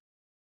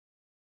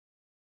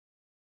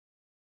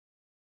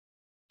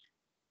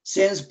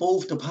sends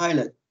both the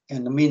pilot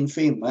and the main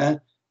film,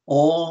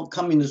 or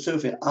come into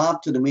surface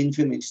after the main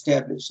film is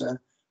established,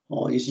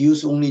 or is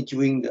used only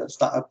during the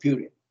startup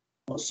period,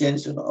 or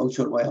sends to the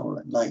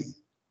ultraviolet light.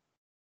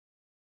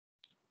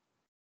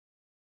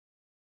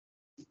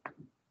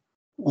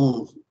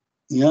 Oh,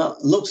 yeah,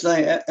 looks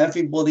like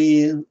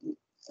everybody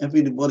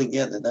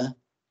get it.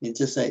 It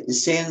just say it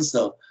sends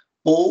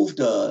both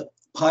the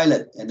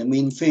pilot and the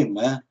main film,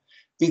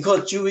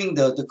 because during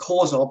the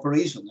course of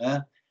operation,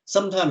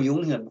 sometimes you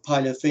only have the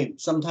pilot film,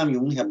 sometimes you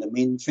only have the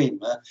main film.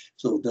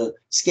 So the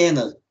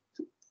scanner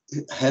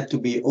had to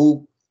be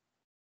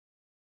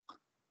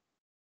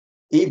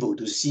able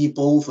to see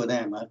both of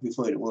them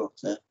before it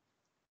works.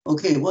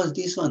 Okay, what's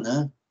this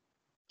one?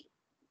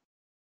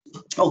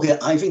 Okay,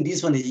 I think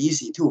this one is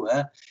easy too.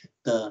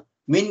 The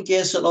main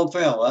gas shut-off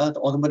valve, the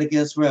automatic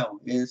gas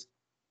valve is,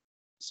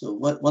 so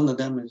what one of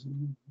them is.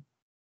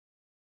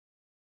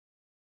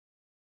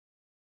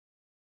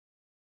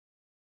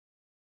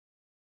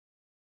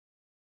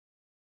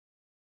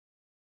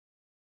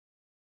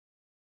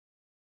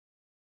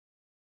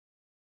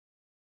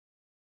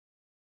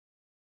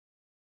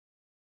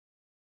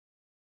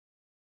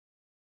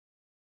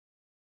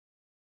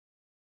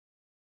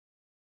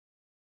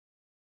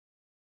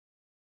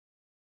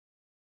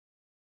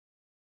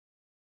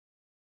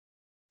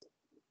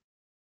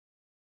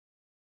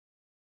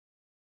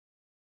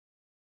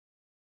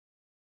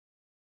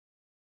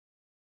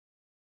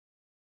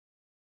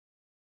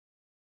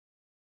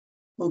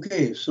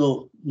 Okay,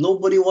 so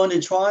nobody want to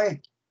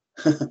try?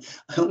 I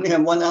only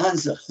have one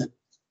answer.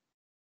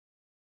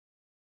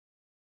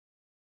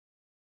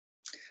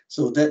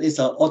 So that is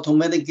an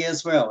automatic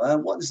gas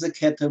valve. What is the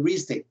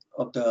characteristic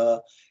of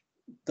the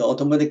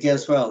automatic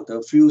gas valve,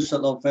 the fuel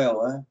shut-off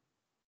valve?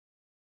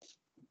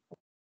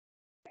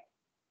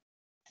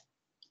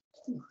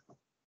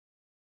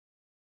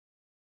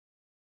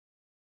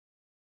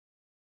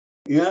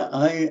 Yeah,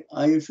 I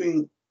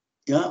think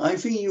you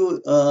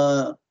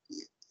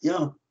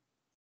yeah,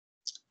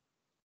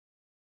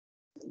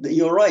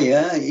 you're right.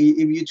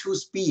 If you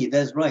choose speed,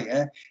 that's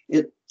right.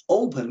 It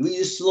open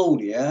really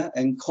slowly,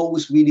 and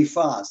close really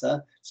fast.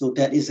 So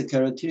that is a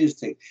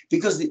characteristic,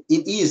 because it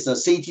is a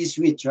safety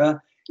switch.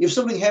 If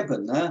something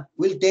happen,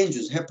 really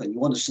dangerous happen, you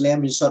want to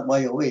slam it shut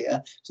right away.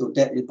 So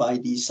that is by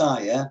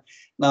design.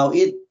 Now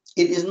it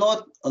is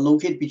not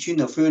located between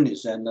the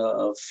furnace and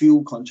the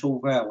fuel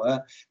control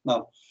valve.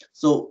 Now,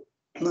 so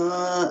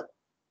now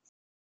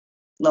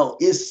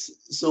is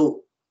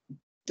so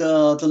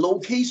the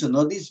location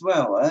of this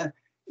valve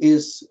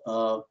is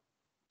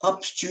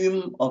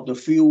upstream of the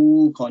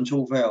fuel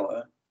control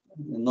valve,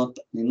 not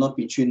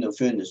between the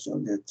furnace.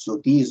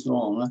 So this is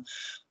wrong.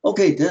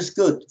 Okay, that's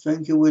good.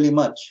 Thank you very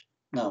much.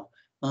 Now,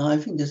 I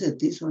think that's it.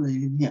 This one is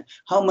in here.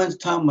 How much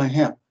time I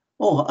have?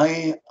 Oh,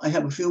 I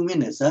have a few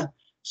minutes.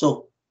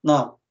 So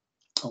now,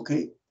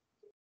 okay.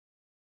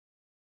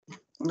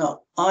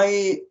 Now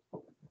I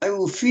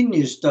will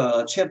finish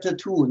the chapter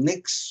 2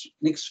 next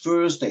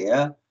Thursday.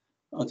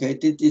 Okay,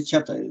 this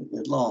chapter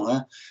is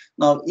long.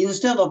 Now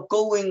instead of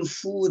going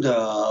through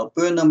the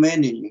burner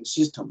management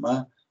system,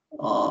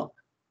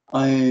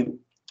 I'm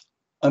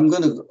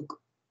going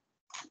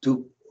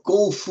to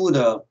go through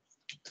the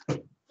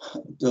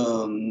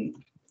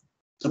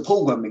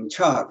programming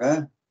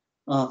chart.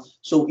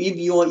 So if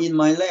you are in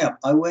my lab,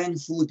 I went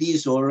through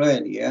this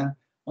already.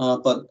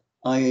 But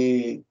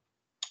I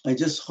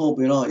just hope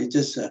it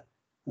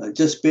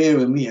just bear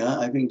with me.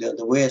 I think that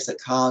the West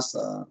class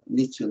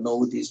need to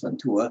know this one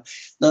too.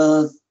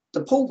 The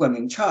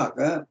programming chart,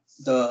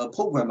 the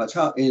programmer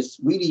chart is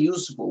really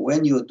useful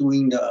when you're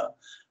doing the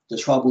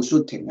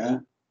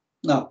troubleshooting.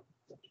 Now,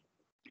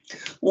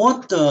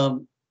 what the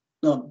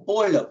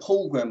boiler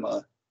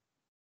programmer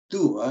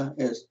do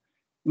is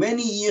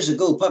many years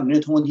ago, probably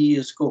 20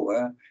 years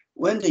ago,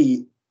 when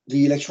the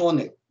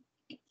electronic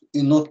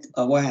is not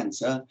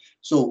advanced,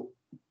 so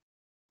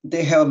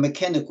they have a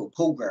mechanical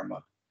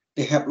programmer.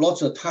 They have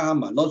lots of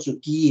timer, lots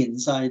of key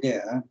inside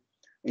there.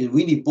 It's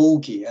really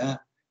bulky.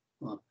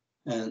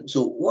 And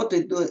so what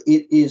they do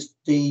is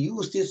they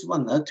use this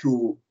one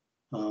to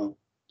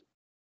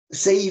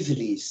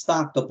safely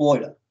start the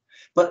boiler.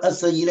 But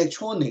as the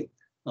electronic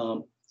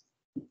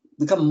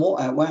become more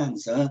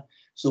advanced,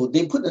 so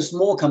they put a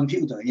small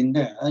computer in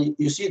there.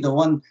 You see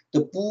the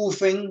blue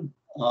thing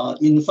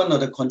in front of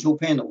the control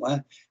panel.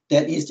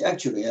 That is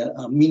actually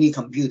a mini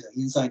computer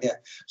inside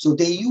there. So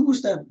they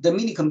use the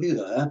mini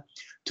computer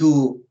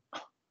to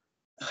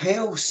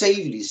help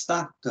safely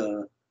start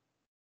the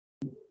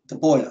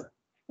boiler.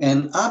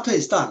 And after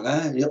it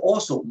starts, they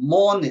also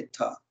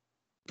monitor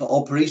the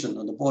operation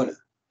of the boiler.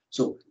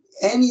 So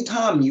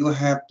anytime you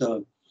have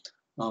the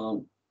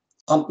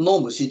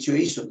abnormal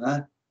situation,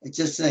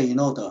 just say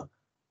the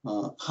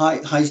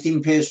high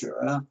steam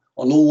pressure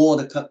or low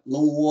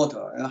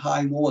water,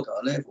 high water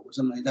level,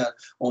 something like that,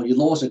 or you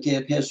lost the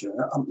air pressure,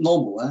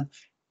 abnormal,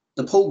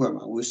 the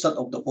programmer will shut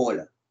off the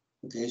boiler.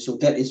 Okay, so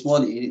that is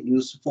what it is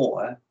used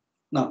for.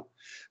 Now,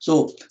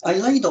 so I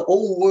like the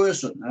old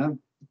version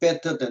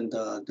better than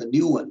the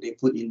new one they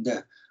put in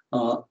there.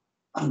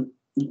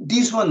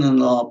 This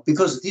one,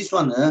 because this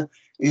one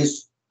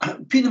is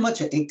pretty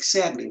much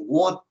exactly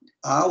what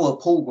our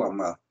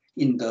programmer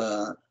in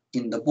the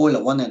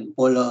boiler 1 and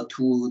boiler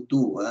 2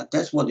 do.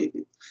 That's what they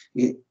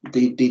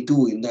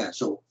do in there.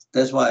 So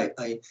that's why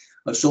I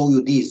show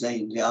you this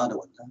in the other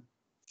one.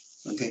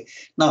 Okay,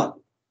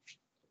 now,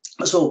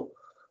 so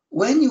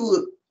when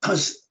you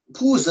push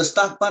the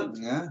start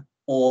button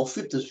or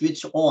flip the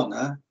switch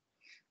on,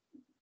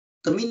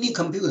 the mini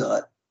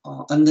computer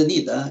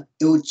underneath it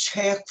will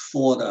check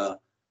for the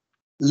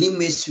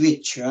limit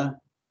switch.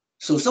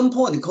 So some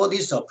point they call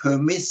this a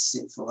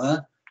permissive.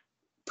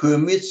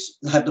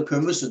 Have the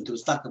permission to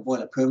start the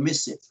boiler,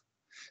 permissive.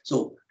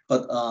 So,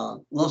 but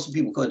lots of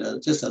people call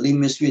it just a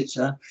limit switch.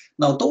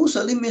 Now those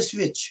limit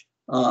switch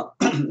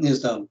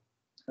is the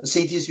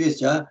safety switch.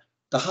 The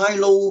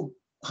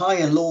high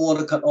and low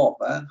water cut off,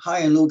 high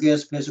and low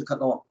gas pressure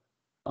cut off,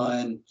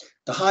 and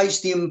the high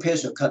steam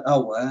pressure cut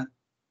out.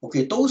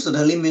 Okay, those are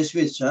the limit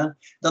switch. The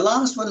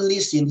last one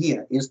listed in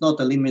here is not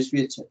the limit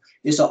switch.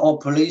 It's an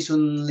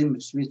operation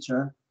limit switch.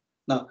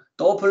 Now,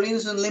 the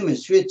operation limit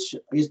switch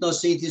is not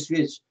safety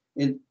switch.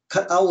 It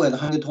cut out at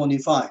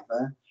 125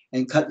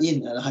 and cut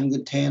in at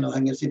 110 or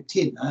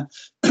 115.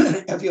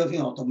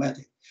 Everything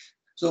automatic.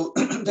 So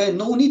there's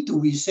no need to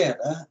reset.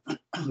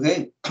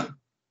 Okay.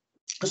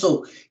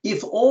 So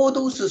if all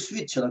those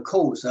switches are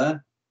closed,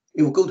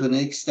 it will go to the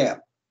next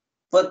step.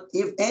 But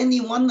if any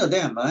one of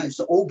them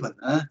is open,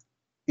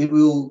 it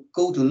will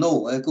go to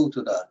go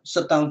to the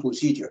shutdown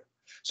procedure.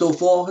 So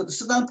for the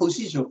shutdown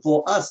procedure,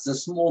 for us, the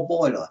small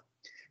boiler,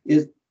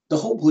 is the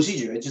whole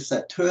procedure is just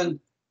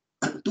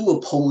do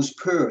a post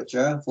purge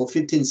for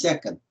 15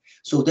 seconds.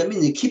 So that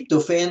means you keep the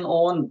fan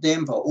on,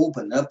 damper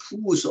open,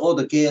 push all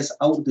the gas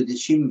out to the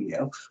chimney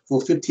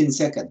for 15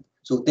 seconds.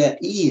 So that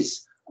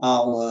is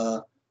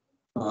our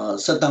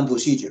shutdown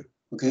procedure.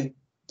 Okay.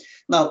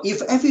 Now,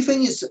 if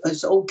everything is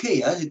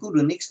okay, you go to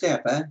the next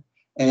step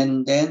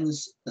and then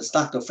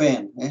start the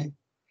fan.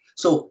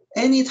 So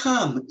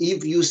anytime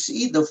if you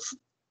see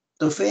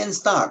the fan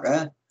start,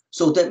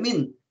 so that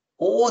means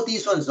all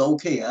these ones are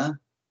okay.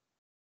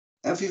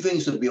 Everything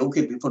should be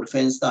okay before the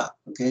fan start.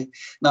 Okay.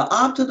 Now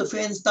after the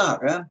fan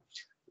start,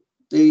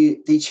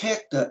 they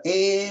check the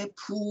air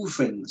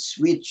proofing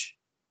switch.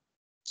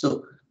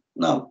 So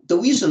now the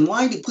reason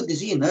why they put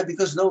this in,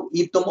 because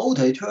if the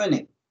motor is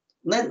turning,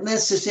 not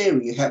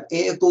necessarily have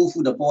air go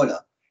through the boiler,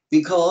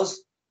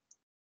 because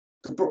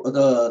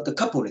the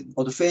coupling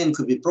or the fan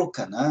could be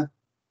broken.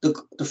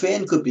 The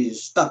fan could be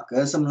stuck,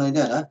 something like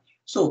that.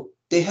 So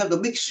they have to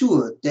make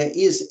sure there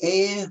is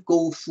air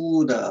go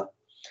through the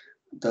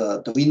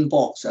wind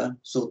box.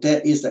 So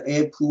that is the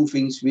air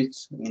proofing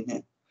switch in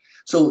here.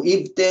 So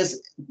if there's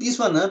this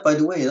one, by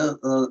the way,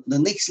 the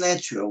next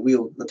lecture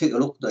we'll take a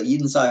look at the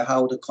inside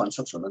how the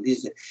construction of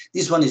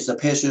this one is the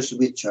pressure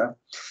switcher.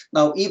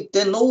 Now, if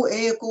there no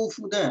air go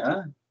through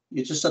there,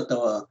 you just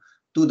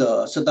do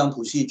the shutdown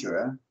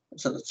procedure,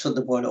 shut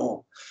the boiler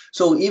off.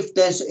 So if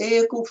there's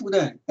air go through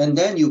there, and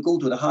then you go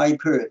to the high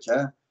purge.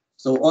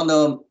 So on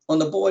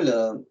the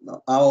boiler,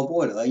 our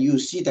boiler, you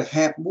see the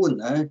head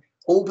wound,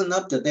 open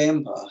up the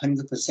damper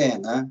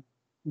 100%,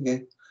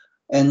 okay,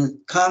 and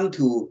count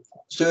to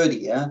 30.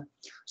 Yeah.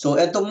 So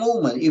at the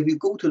moment, if you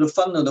go to the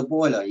front of the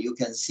boiler, you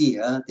can see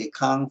they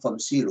count from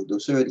 0 to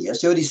 30.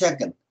 30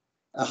 seconds,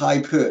 a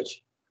high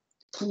purge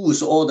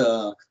pulls all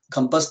the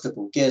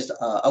combustible gas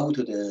out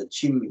to the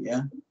chimney.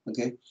 Yeah.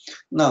 Okay.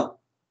 Now,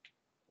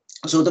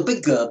 so the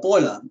bigger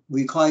boiler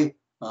require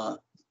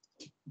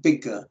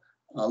bigger,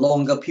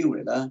 longer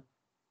period.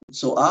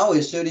 So ours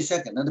is 30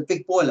 seconds. And the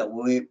big boiler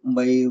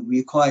may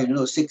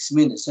require 6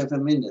 minutes,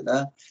 7 minutes.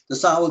 The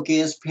sour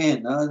gas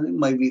pan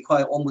might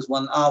require almost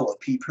 1 hour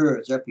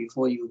pre-purge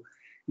before you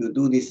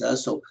do this.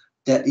 So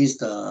that is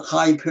the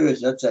high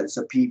purge. That's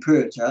a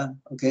pre-purge.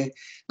 Okay.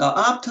 Now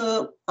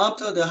after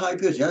the high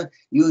purge,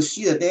 you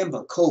see the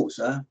damper cools.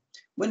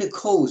 When it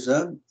cools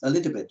a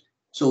little bit,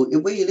 so it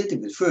wait a little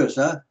bit first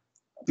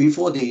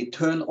before they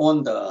turn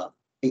on the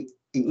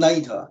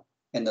igniter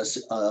and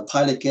the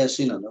pilot gas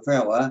cylinder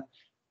valve.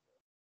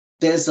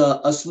 There's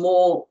a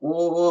small,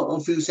 a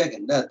few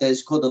seconds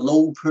that's called the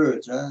low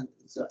purge.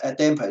 At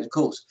damper is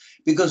close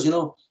because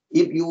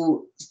if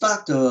you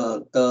start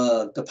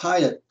the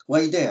pilot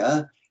right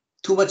there,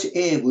 too much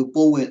air will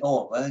blow it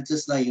off.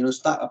 Just like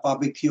start a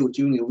barbecue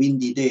during a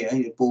windy day,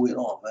 you blow it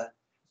off.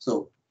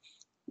 So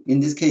in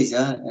this case,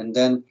 and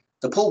then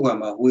the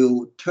programmer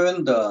will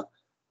turn the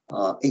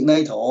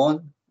igniter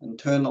on and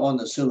turn on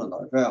the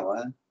cylinder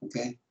valve.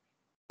 Okay,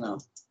 now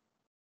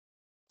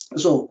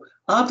so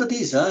after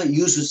this,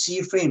 you should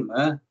see film.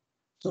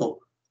 So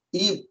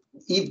if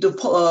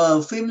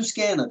the film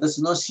scanner does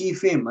not see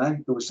film,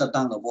 it will shut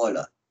down the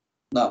boiler.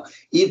 Now,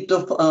 if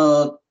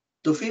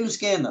the film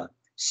scanner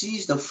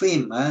sees the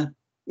film,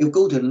 it will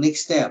go to the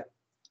next step.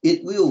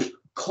 It will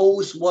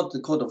close what they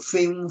call the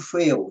film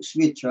fail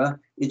switch.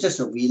 It's just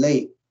a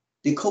relay.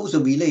 They close the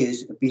relay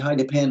is behind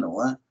the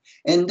panel,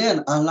 and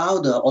then allow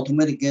the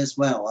automatic gas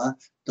valve,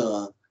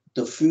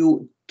 the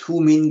few 2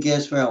 main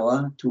gas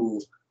valve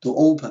to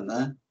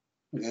open.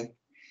 Okay.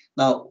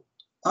 Now,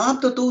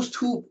 after those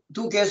two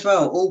gas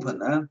valves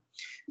open,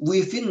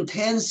 within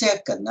 10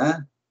 seconds,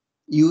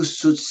 you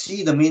should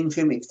see the main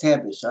film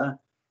established.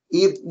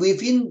 If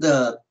within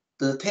the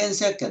 10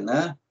 seconds,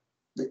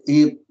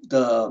 if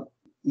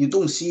you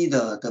don't see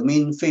the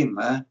main film,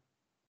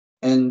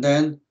 and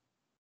then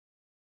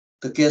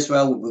the gas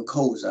valve will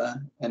close,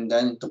 and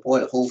then the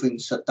boiler whole thing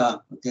shut down.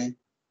 Okay.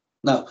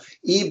 Now,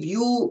 if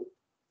you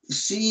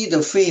see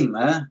the film,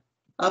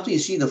 after you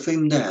see the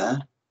film there,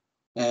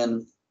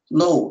 and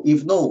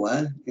if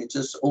no, you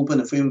just open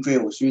the film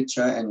fail switch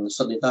and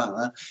shut it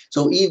down.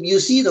 So if you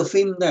see the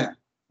film there,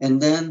 and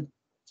then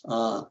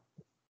the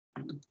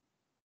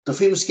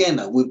film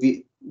scanner will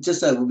be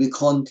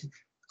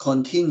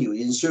continue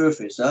in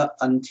surface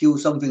until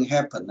something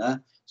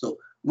happen. So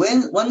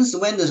once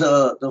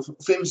the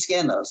film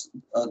scanners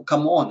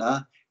come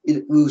on,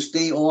 it will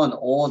stay on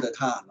all the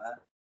time.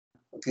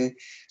 Okay.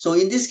 So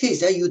in this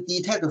case, you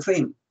detect the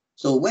frame.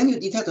 So when you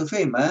detect the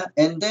frame,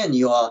 and then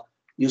your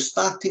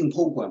starting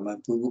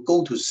program will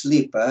go to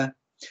sleep,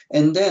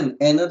 and then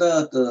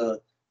the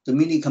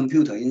mini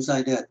computer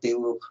inside there, they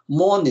will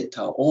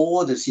monitor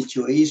all the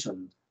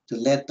situation to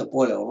let the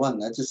boiler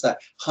run. Just like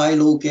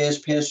high-low gas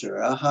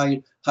pressure,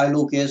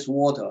 high-low gas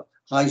water,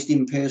 high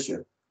steam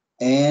pressure,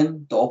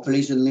 and the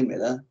operation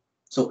limit.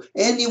 So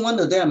any one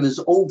of them is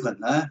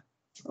open,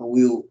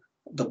 the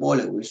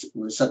boiler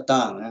will shut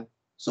down.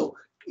 So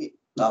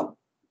now,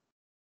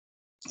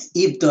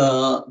 if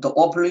the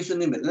operation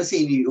limit, let's say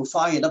you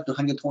fire it up to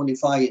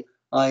 125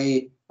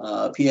 psi,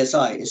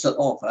 it's shut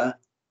off.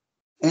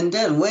 And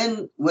then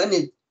when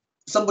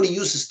somebody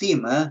uses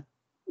steam,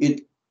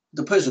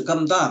 the pressure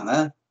come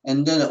down,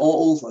 and then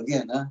all over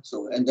again.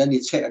 So and then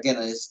you check again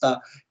and it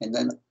start, and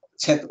then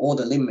check all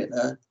the limit,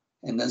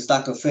 and then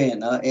start the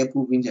fan,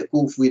 air-proof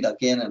go through it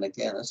again and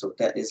again. So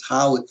that is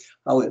how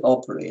it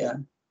operates.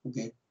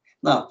 Okay.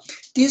 Now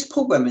this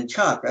programming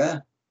chart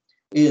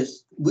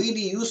is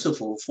really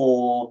useful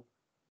for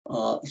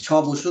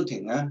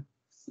troubleshooting.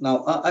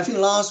 Now, I think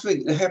last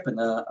week it happened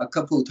a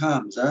couple of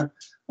times.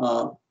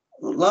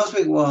 Last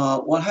week,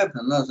 what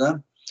happened is,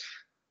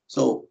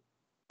 so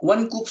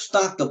one group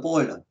start the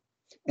boiler,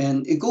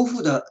 and it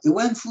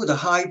went through the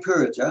high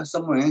purge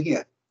somewhere in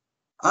here.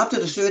 After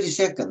the 30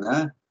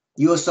 seconds,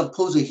 you are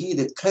supposed to hear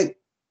the click,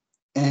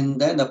 and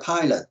then the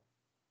pilot,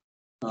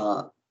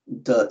 the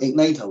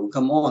igniter will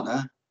come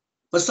on.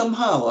 But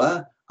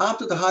somehow,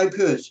 after the high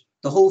purge,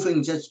 the whole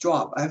thing just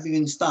dropped.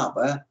 Everything stopped.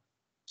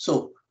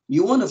 So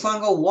you want to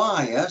find out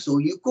why. So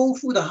you go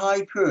through the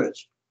high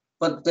purge,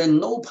 but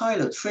then no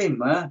pilot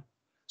frame.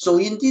 So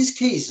in this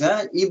case,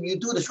 if you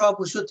do the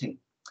troubleshooting,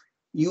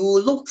 you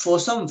look for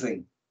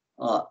something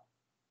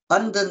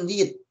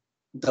underneath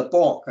the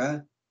bulk.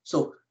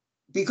 So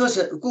because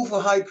go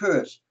for high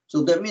purge,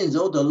 so that means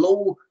all the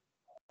low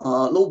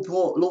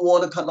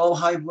water cutoff,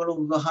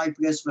 high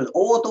gas pressure,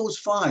 all those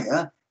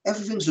fire,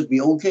 everything should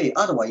be okay.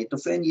 Otherwise, the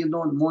fan you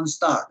don't want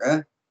start.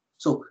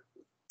 So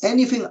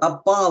anything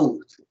above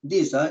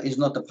this is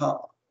not the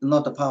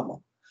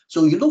problem.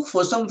 So you look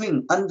for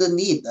something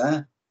underneath.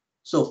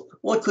 So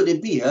what could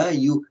it be?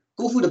 You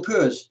go for the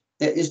purge.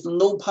 There is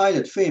no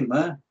pilot frame.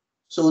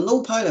 So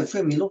no pilot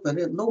frame. You look at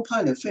it. No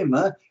pilot frame.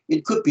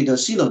 It could be the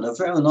cylinder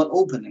frame not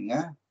opening.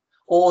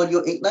 Or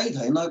your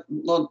igniter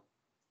not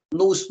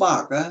no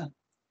spark.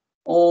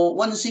 Or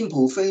one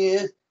simple thing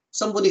is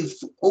somebody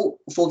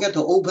forget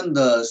to open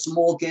the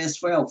small gas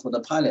valve for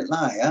the pilot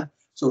line.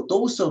 So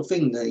those are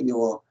things that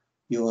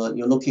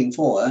you're looking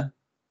for.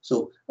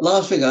 So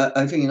last week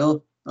I think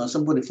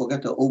somebody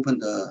forgot to open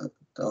the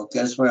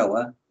gas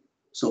valve.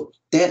 So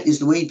that is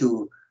the way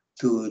to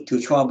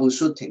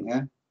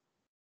troubleshooting.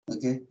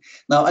 Okay.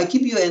 Now I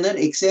give you another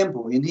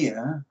example in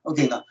here.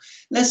 Okay. Now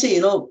let's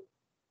say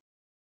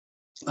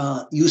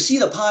you see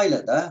the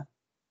pilot.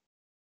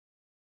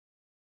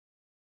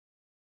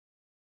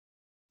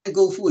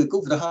 Go for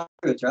the high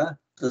purge,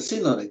 the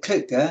cylinder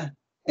click,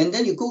 and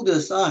then you go to the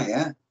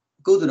side,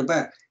 go to the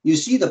back. You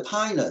see the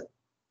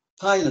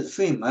pilot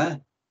frame,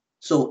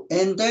 so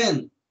and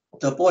then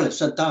the boiler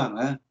shut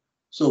down.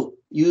 So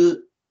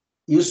you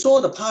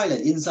saw the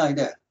pilot inside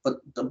there, but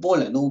the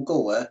boiler no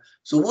go.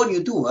 So what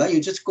you do, you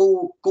just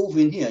go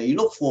in here. You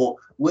look for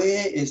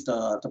where is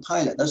the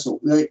pilot. So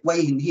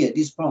right in here,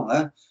 this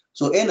prong.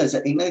 So N is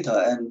the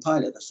igniter and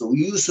pilot. So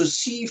you should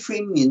see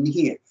frame in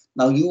here.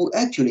 Now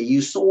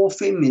you saw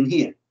film in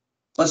here,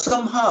 but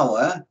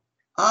somehow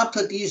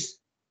after this,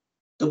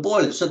 the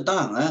boiler shut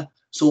down.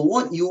 So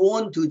what you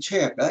want to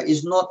check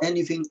is not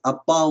anything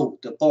above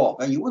the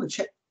bulk. You want to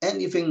check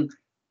anything.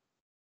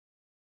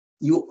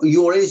 You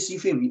already see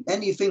film,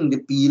 anything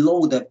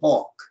below the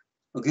bulk.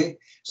 Okay.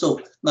 So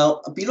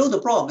now below the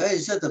bulk,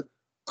 is that the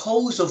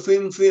coast of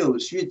film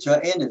field switch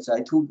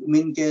energy to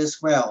main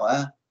gas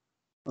well.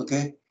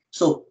 Okay.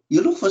 So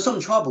you look for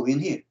some trouble in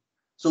here.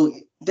 So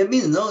that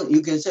means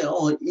you can say,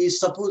 oh, it's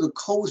supposed to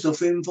close the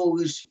film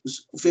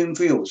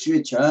field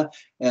switch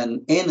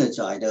and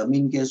energize the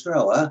main gas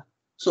well.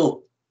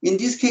 So in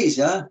this case,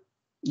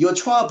 your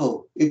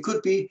trouble, it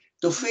could be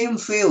the film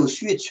field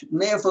switch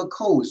never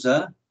close.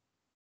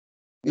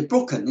 It's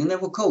broken, it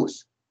never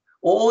close.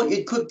 Or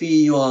it could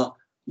be your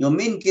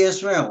main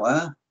gas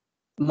well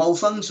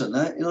malfunction,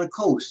 it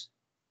close.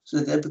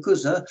 So that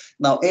because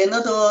now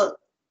another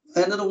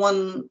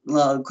one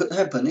could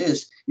happen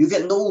is you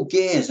get no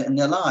gas in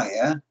the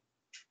line.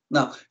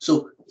 Now,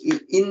 so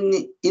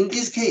in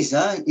this case,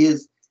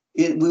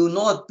 it will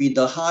not be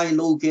the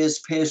low gas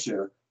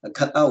pressure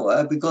cut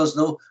out because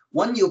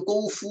when you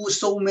go through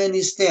so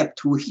many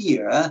steps to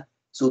here,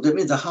 so that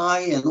means the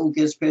high and low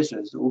gas pressure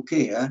is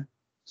okay.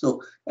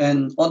 So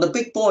and on the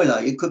big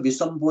boiler, it could be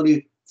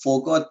somebody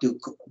forgot to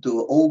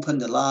open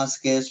the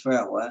last gas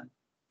valve.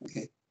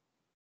 Okay.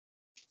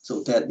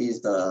 So that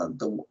is the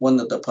one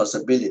of the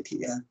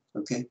possibility.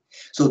 Okay.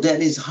 So that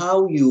is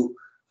how you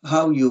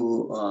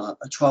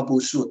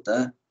troubleshoot.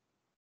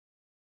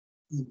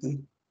 Okay.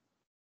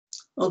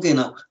 Okay.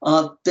 Now,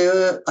 I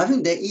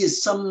think there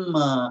is some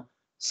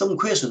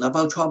question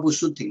about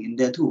troubleshooting in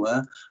there too.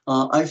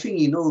 I think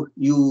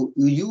you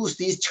use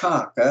this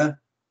chart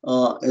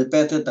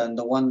better than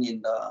the one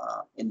in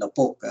the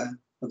book.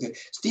 Okay.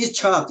 So this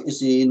chart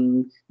is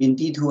in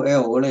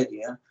D2L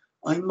already.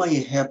 I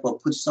might have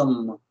put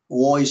some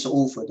voice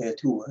over there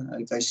too.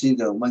 I see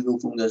the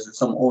microphone. There's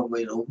some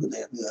voice over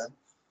there.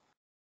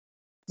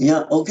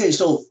 Yeah. Okay.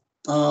 So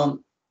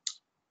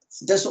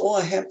that's all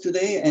I have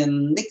today.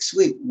 And next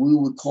week we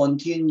will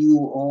continue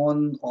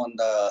on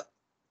the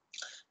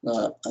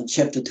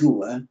chapter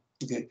 2.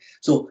 Okay.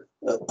 So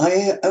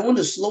I want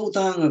to slow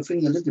down I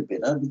think a little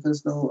bit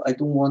because I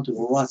don't want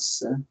to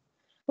rush.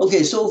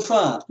 Okay. So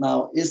far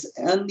now, is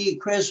any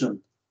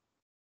question?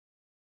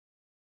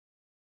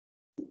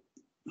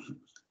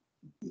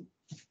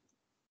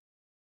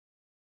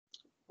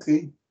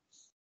 Okay.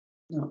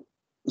 No.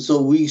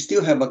 So we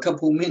still have a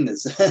couple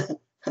minutes.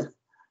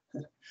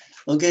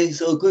 Okay,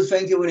 so good.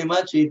 Thank you very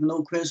much. If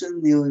no question,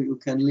 you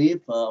can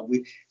leave.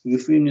 We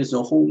finished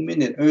a whole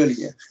minute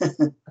earlier.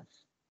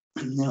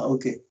 Yeah.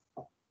 Okay.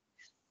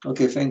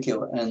 Okay. Thank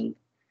you. And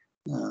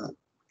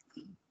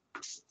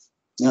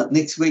yeah,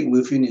 next week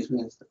we'll finish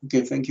with.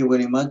 Okay. Thank you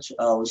very much.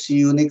 I'll see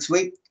you next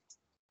week.